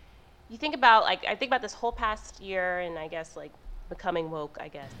much. You think about, like, I think about this whole past year, and I guess, like, becoming woke, I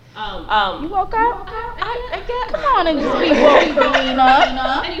guess. You woke up? I guess. Come on and just be woke,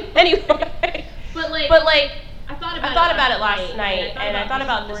 Lena. Anyway, but like. I thought about it last night, and I thought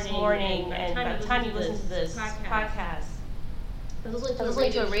about this morning, and by the time you listen to this podcast, I was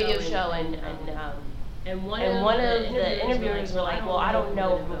listening to a radio show, and one of the interviewers were like, well, I don't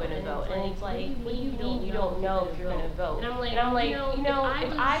know if I'm going to vote. And it's like, what do you mean you don't know if you're going to vote? And I'm like,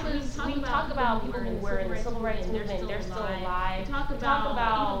 we talk about people who were in the civil rights movement, they're still alive. We talk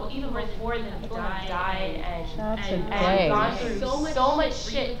about even before the people have died and gone through so much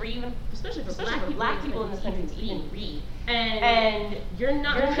shit for even, especially for black people in this country to even read. And you're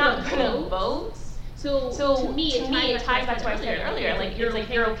not going to vote? So to me, it ties back to what I said earlier. Like, it's like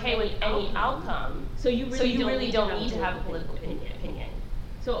you're okay with any outcome. So you really don't need to have a political opinion.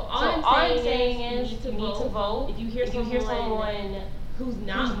 So all I'm saying is you need to vote. If you hear someone who's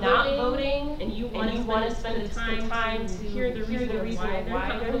not voting and you want to spend the time to hear the reason why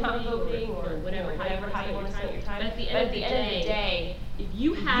they're not voting or whatever, how you want to spend your time. But at the end of the day, if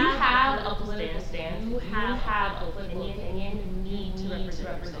you have a political stance, you have a political opinion, you need to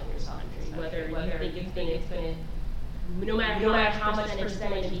represent yourself. Whether you think it's going to, no matter how much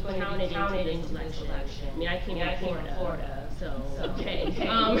percentage is going to be counted into this election. I mean, I came from Florida, so okay.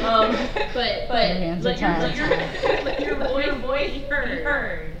 But let your voice be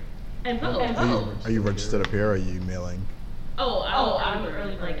heard and vote. Are you registered up here, or are you mailing? I'm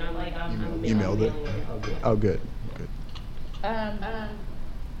early. I'm emailed it. Oh, good.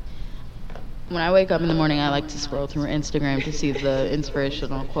 When I wake up in the morning, I like to scroll through Instagram to see the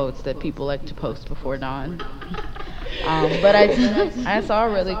inspirational quotes that people like to post before dawn. But I saw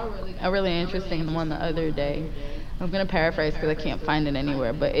a really interesting one the other day. I'm gonna paraphrase because I can't find it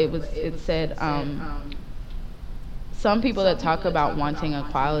anywhere, but it said some people that talk about wanting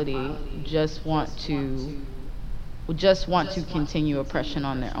equality just want to continue oppression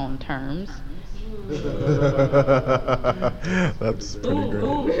on their own terms. That's pretty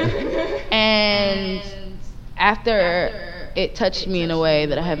great. And after it touched me in a way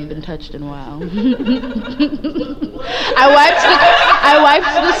that I haven't been touched in a while, I wiped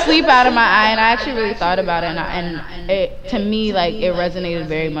the sleep out of my eye, and I actually really thought about it, and it, to me, like, it resonated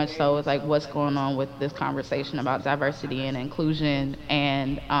very much so with like what's going on with this conversation about diversity and inclusion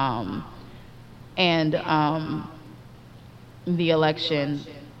and the election.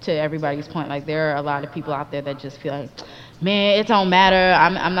 To everybody's point, like, there are a lot of people out there that just feel like, man, it don't matter,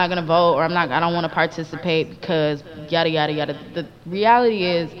 I'm not gonna vote, or I don't want to participate because yada yada yada. The reality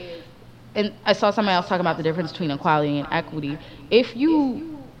is, and I saw somebody else talking about the difference between equality and equity.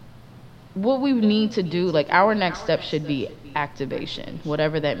 What we need to do, like, our next step should be activation,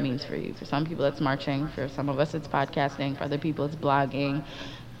 whatever that means for you. For some people it's marching, for some of us it's podcasting, for other people it's blogging,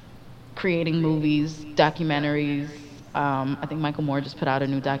 creating movies, documentaries. I think Michael Moore just put out a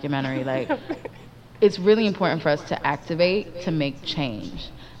new documentary. Like, it's really important for us to activate, to make change,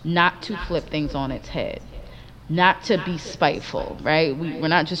 not to flip things on its head, not to be spiteful, right? We're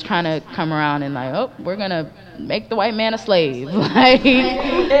not just trying to come around and like, oh, we're gonna make the white man a slave.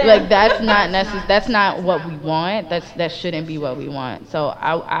 like that's not what we want. That shouldn't be what we want. So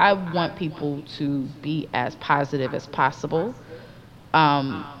I want people to be as positive as possible.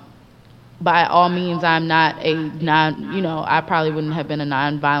 By all means, I'm not I probably wouldn't have been a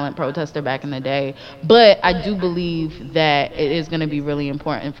non-violent protester back in the day, but I do believe that it is going to be really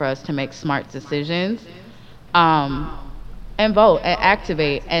important for us to make smart decisions, and vote and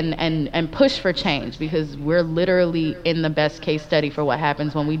activate and push for change, because we're literally in the best case study for what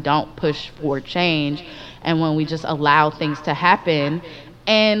happens when we don't push for change and when we just allow things to happen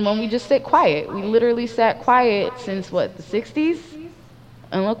and when we just sit quiet. We literally sat quiet since the 60s?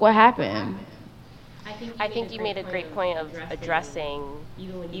 And look what happened. I think you made a great point of addressing,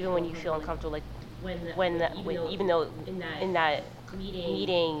 even when you feel uncomfortable, like even though in that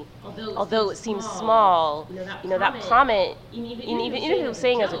meeting, although it seems small, that comment, even if it was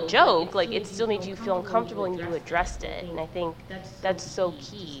saying as a joke, like, it still made you feel uncomfortable and you addressed it. And I think that's so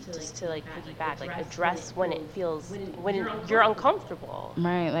key, just to like piggyback, like address when you're uncomfortable.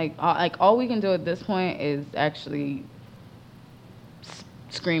 Right, all we can do at this point is actually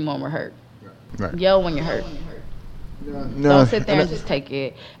scream when we're hurt. Right. Yell when you're hurt. No, don't sit there and just take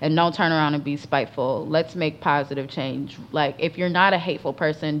it, and don't turn around and be spiteful. Let's make positive change. Like, if you're not a hateful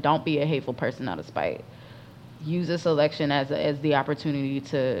person, don't be a hateful person out of spite. Use this election as the opportunity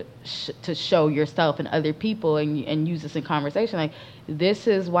to show yourself and other people, and use this in conversation. Like, this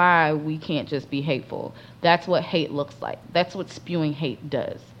is why we can't just be hateful. That's what hate looks like. That's what spewing hate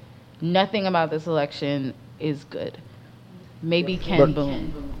does. Nothing about this election is good. Maybe Ken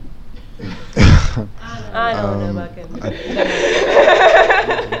Boone. I don't know about Kendall.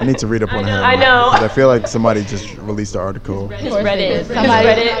 I need to read up on him. I know. I feel like somebody just released an article. Reddit.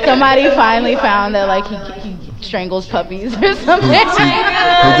 Somebody finally found that like he strangles puppies or something. He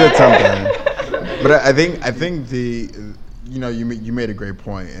did something. But I think you made a great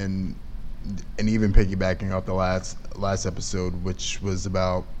point, and even piggybacking off the last episode, which was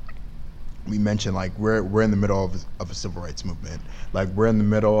about, we mentioned like we're in the middle of a civil rights movement. Like we're in the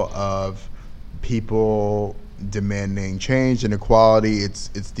middle of people demanding change and equality. It's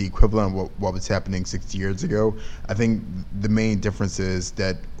the equivalent of what was happening 60 years ago. I think the main difference is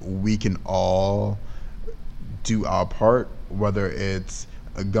that we can all do our part, whether it's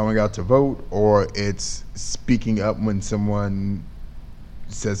going out to vote or it's speaking up when someone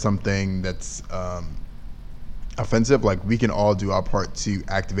says something that's offensive. Like we can all do our part to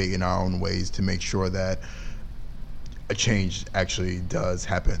activate in our own ways to make sure that a change actually does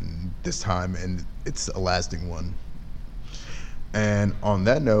happen this time, and it's a lasting one. And on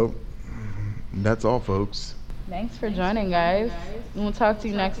that note, that's all, folks. Thanks for joining, guys. We'll talk to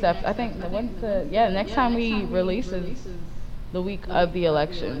you next episode. I think next time we release is the week of the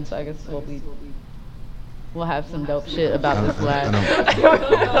election, so I guess we'll have some dope shit about this last. I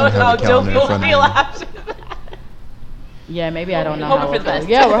don't know how dope you'll feel after that. Yeah, maybe I don't know. Hoping for the best.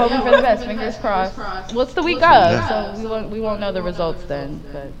 Yeah, we're hoping for the best. Fingers crossed. Well, it's the week of, so we won't know the results then.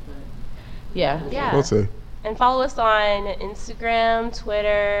 But yeah. We'll see. And follow us on Instagram,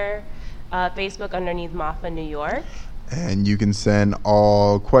 Twitter, Facebook underneath MAFA New York. And you can send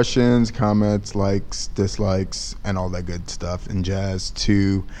all questions, comments, likes, dislikes, and all that good stuff and jazz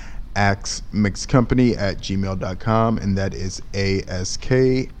to AskMixedCompany@gmail.com, and that is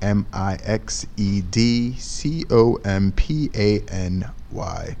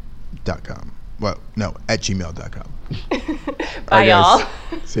AskMixedCompany.com. Well, no, @gmail.com. Bye, y'all.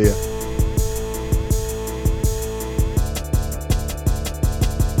 See ya.